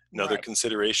 Okay. Another Right.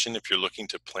 consideration, if you're looking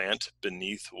to plant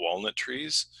beneath walnut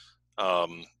trees,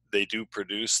 they do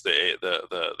produce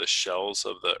the shells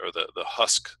of the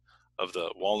husk of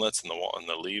the walnuts and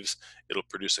the leaves. It'll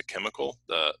produce a chemical,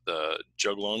 the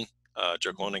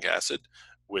juglonic acid,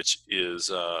 which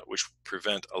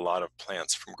prevent a lot of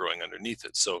plants from growing underneath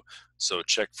it. So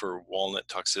check for walnut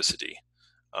toxicity.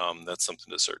 That's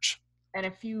something to search. And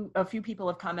a few people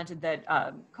have commented that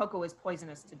cocoa is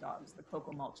poisonous to dogs. The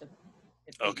cocoa mulch, if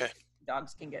they eat Okay, it,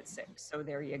 dogs can get sick. So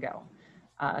there you go.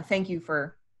 Thank you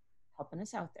for helping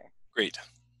us out there. great.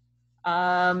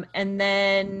 And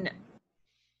then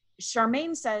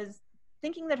Charmaine says,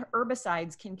 thinking that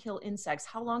herbicides can kill insects,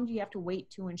 how long do you have to wait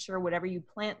to ensure whatever you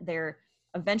plant there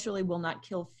eventually will not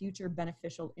kill future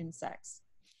beneficial insects?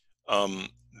 Um,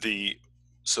 the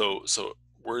so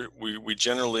we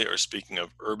generally are speaking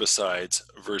of herbicides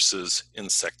versus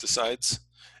insecticides,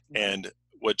 Right. and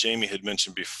what Jamie had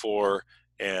mentioned before,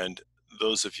 and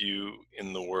those of you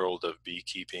in the world of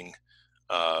beekeeping,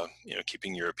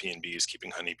 keeping European bees,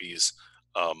 keeping honeybees,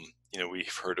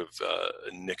 we've heard of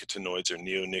nicotinoids or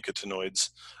neonicotinoids,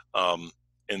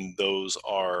 and those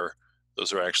are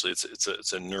actually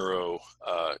it's a neuro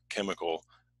chemical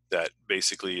that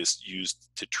basically is used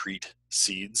to treat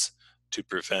seeds to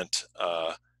prevent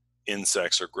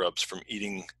insects or grubs from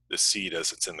eating the seed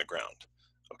as it's in the ground.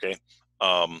 Okay.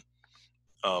 Um,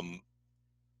 um,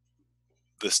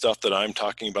 the stuff that I'm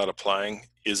talking about applying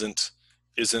isn't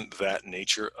that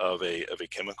nature of a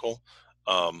chemical.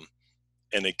 Um,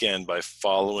 and again, by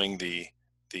following the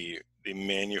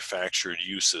manufactured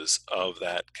uses of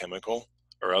that chemical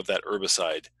or of that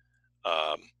herbicide,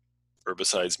 um,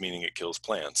 herbicides meaning it kills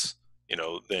plants,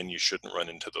 then you shouldn't run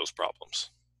into those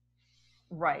problems.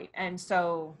 Right. And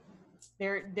so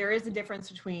there is a difference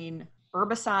between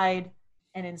herbicide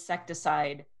and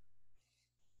insecticide.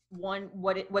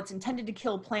 What's intended to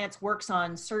kill plants works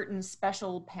on certain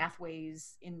special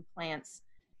pathways in plants,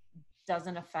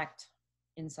 doesn't affect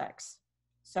insects.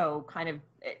 So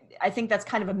I think that's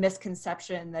kind of a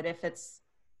misconception that if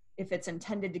it's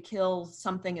intended to kill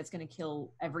something, it's going to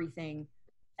kill everything.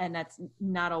 And that's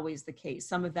not always the case.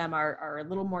 Some of them are a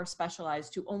little more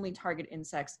specialized to only target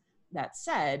insects. That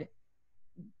said,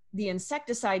 the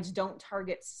insecticides don't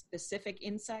target specific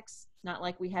insects. It's not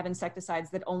like we have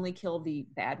insecticides that only kill the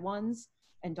bad ones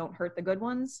and don't hurt the good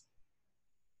ones.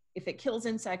 If it kills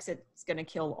insects, it's going to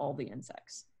kill all the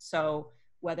insects. So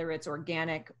whether it's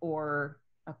organic or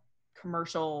a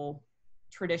commercial,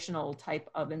 traditional type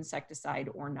of insecticide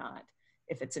or not,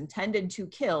 if it's intended to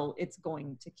kill, it's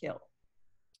going to kill.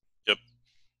 Yep.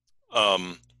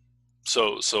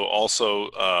 So also,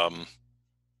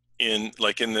 in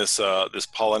this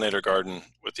pollinator garden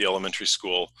with the elementary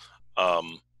school,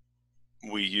 um,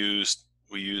 we used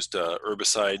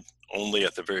herbicide only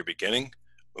at the very beginning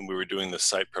when we were doing the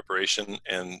site preparation,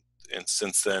 and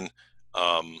since then,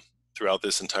 um, throughout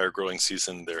this entire growing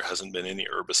season, there hasn't been any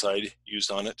herbicide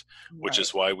used on it, which Right.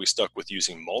 is why we stuck with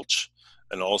using mulch,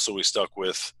 and also we stuck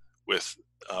with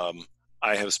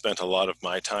I have spent a lot of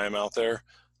my time out there,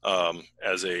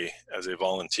 as a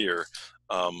volunteer,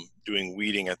 doing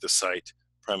weeding at the site,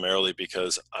 primarily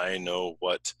because I know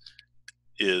what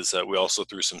is we also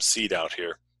threw some seed out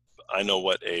here. I know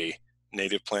what a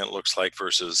native plant looks like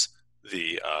versus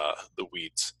the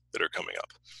weeds that are coming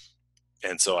up,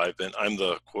 and so I'm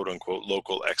the quote unquote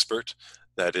local expert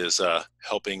that is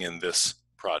helping in this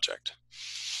project.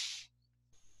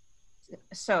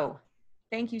 So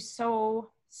thank you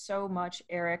so much,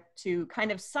 Eric. To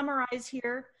kind of summarize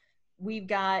here, we've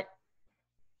got,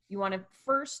 you want to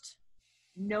first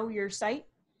know your site.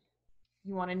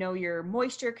 You want to know your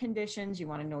moisture conditions. You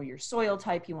want to know your soil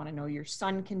type. You want to know your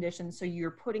sun conditions. So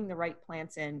you're putting the right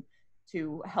plants in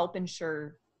to help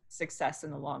ensure success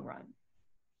in the long run.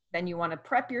 Then you want to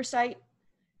prep your site,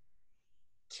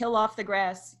 kill off the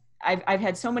grass. I've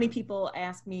had so many people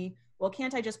ask me, well,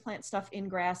 can't I just plant stuff in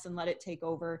grass and let it take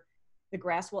over? The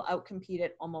grass will outcompete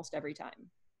it almost every time.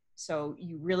 So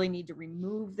you really need to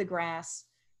remove the grass,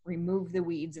 remove the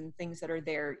weeds and things that are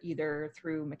there, either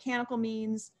through mechanical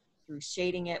means, through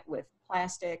shading it with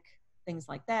plastic, things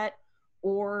like that,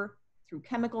 or through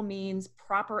chemical means,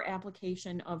 proper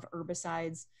application of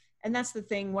herbicides. And that's the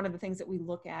thing, one of the things that we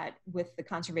look at with the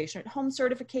conservation at home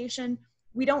certification.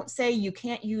 We don't say you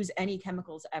can't use any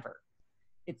chemicals ever.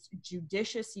 It's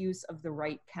judicious use of the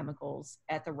right chemicals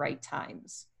at the right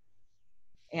times,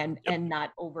 and Yep.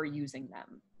 not overusing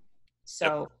them.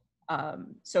 Yep.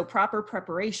 So proper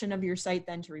preparation of your site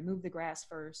then to remove the grass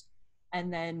first,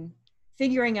 and then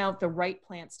figuring out the right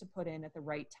plants to put in at the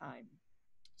right time.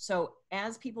 So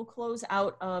as people close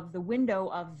out of the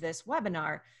window of this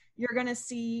webinar, you're going to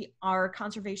see our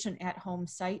Conservation at Home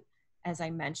site, as I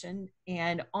mentioned.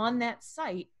 And on that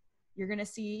site, you're going to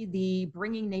see the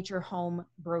Bringing Nature Home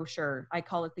brochure. I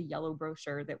call it the yellow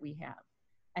brochure that we have.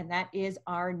 And that is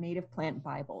our native plant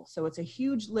Bible. So it's a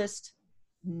huge list,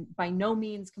 by no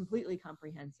means completely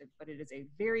comprehensive, but it is a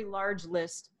very large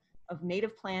list of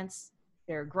native plants,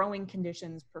 their growing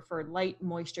conditions, preferred light,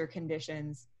 moisture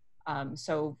conditions.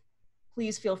 So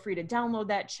please feel free to download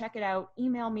that, check it out,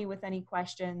 email me with any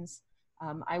questions.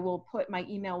 I will put my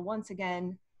email once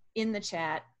again in the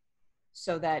chat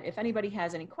so that if anybody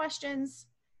has any questions,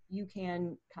 you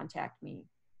can contact me.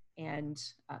 And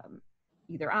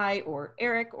either I or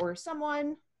Eric or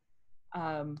someone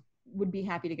would be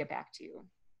happy to get back to you.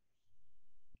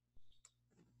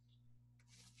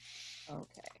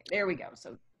 Okay, there we go.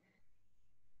 So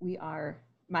we are,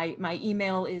 my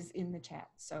email is in the chat.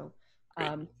 So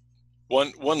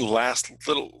one last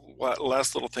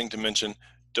little thing to mention: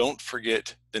 don't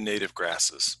forget the native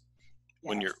grasses.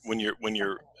 Yes. When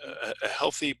you're a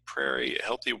healthy prairie, a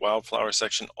healthy wildflower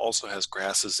section also has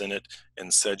grasses in it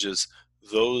and sedges.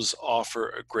 Those offer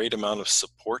a great amount of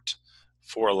support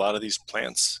for a lot of these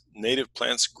plants. Native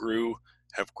plants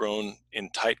have grown in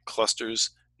tight clusters,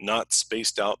 not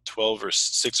spaced out 12 or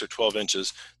 6 or 12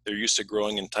 inches. They're used to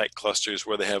growing in tight clusters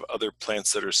where they have other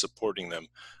plants that are supporting them.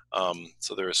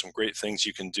 So there are some great things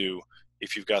you can do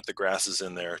if you've got the grasses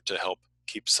in there to help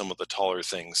keep some of the taller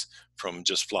things from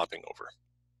just flopping over.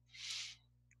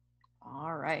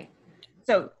 All right.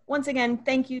 So once again,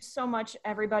 thank you so much,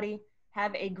 everybody.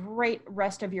 Have a great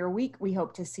rest of your week. We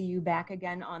hope to see you back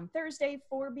again on Thursday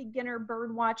for beginner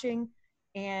bird watching.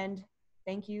 And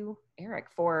thank you, Eric,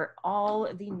 for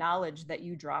all the knowledge that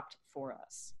you dropped for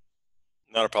us.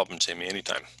 Not a problem, Jamie,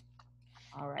 anytime.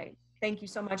 All right. Thank you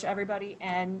so much, everybody,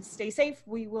 and stay safe.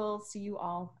 We will see you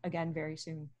all again very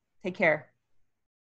soon. Take care.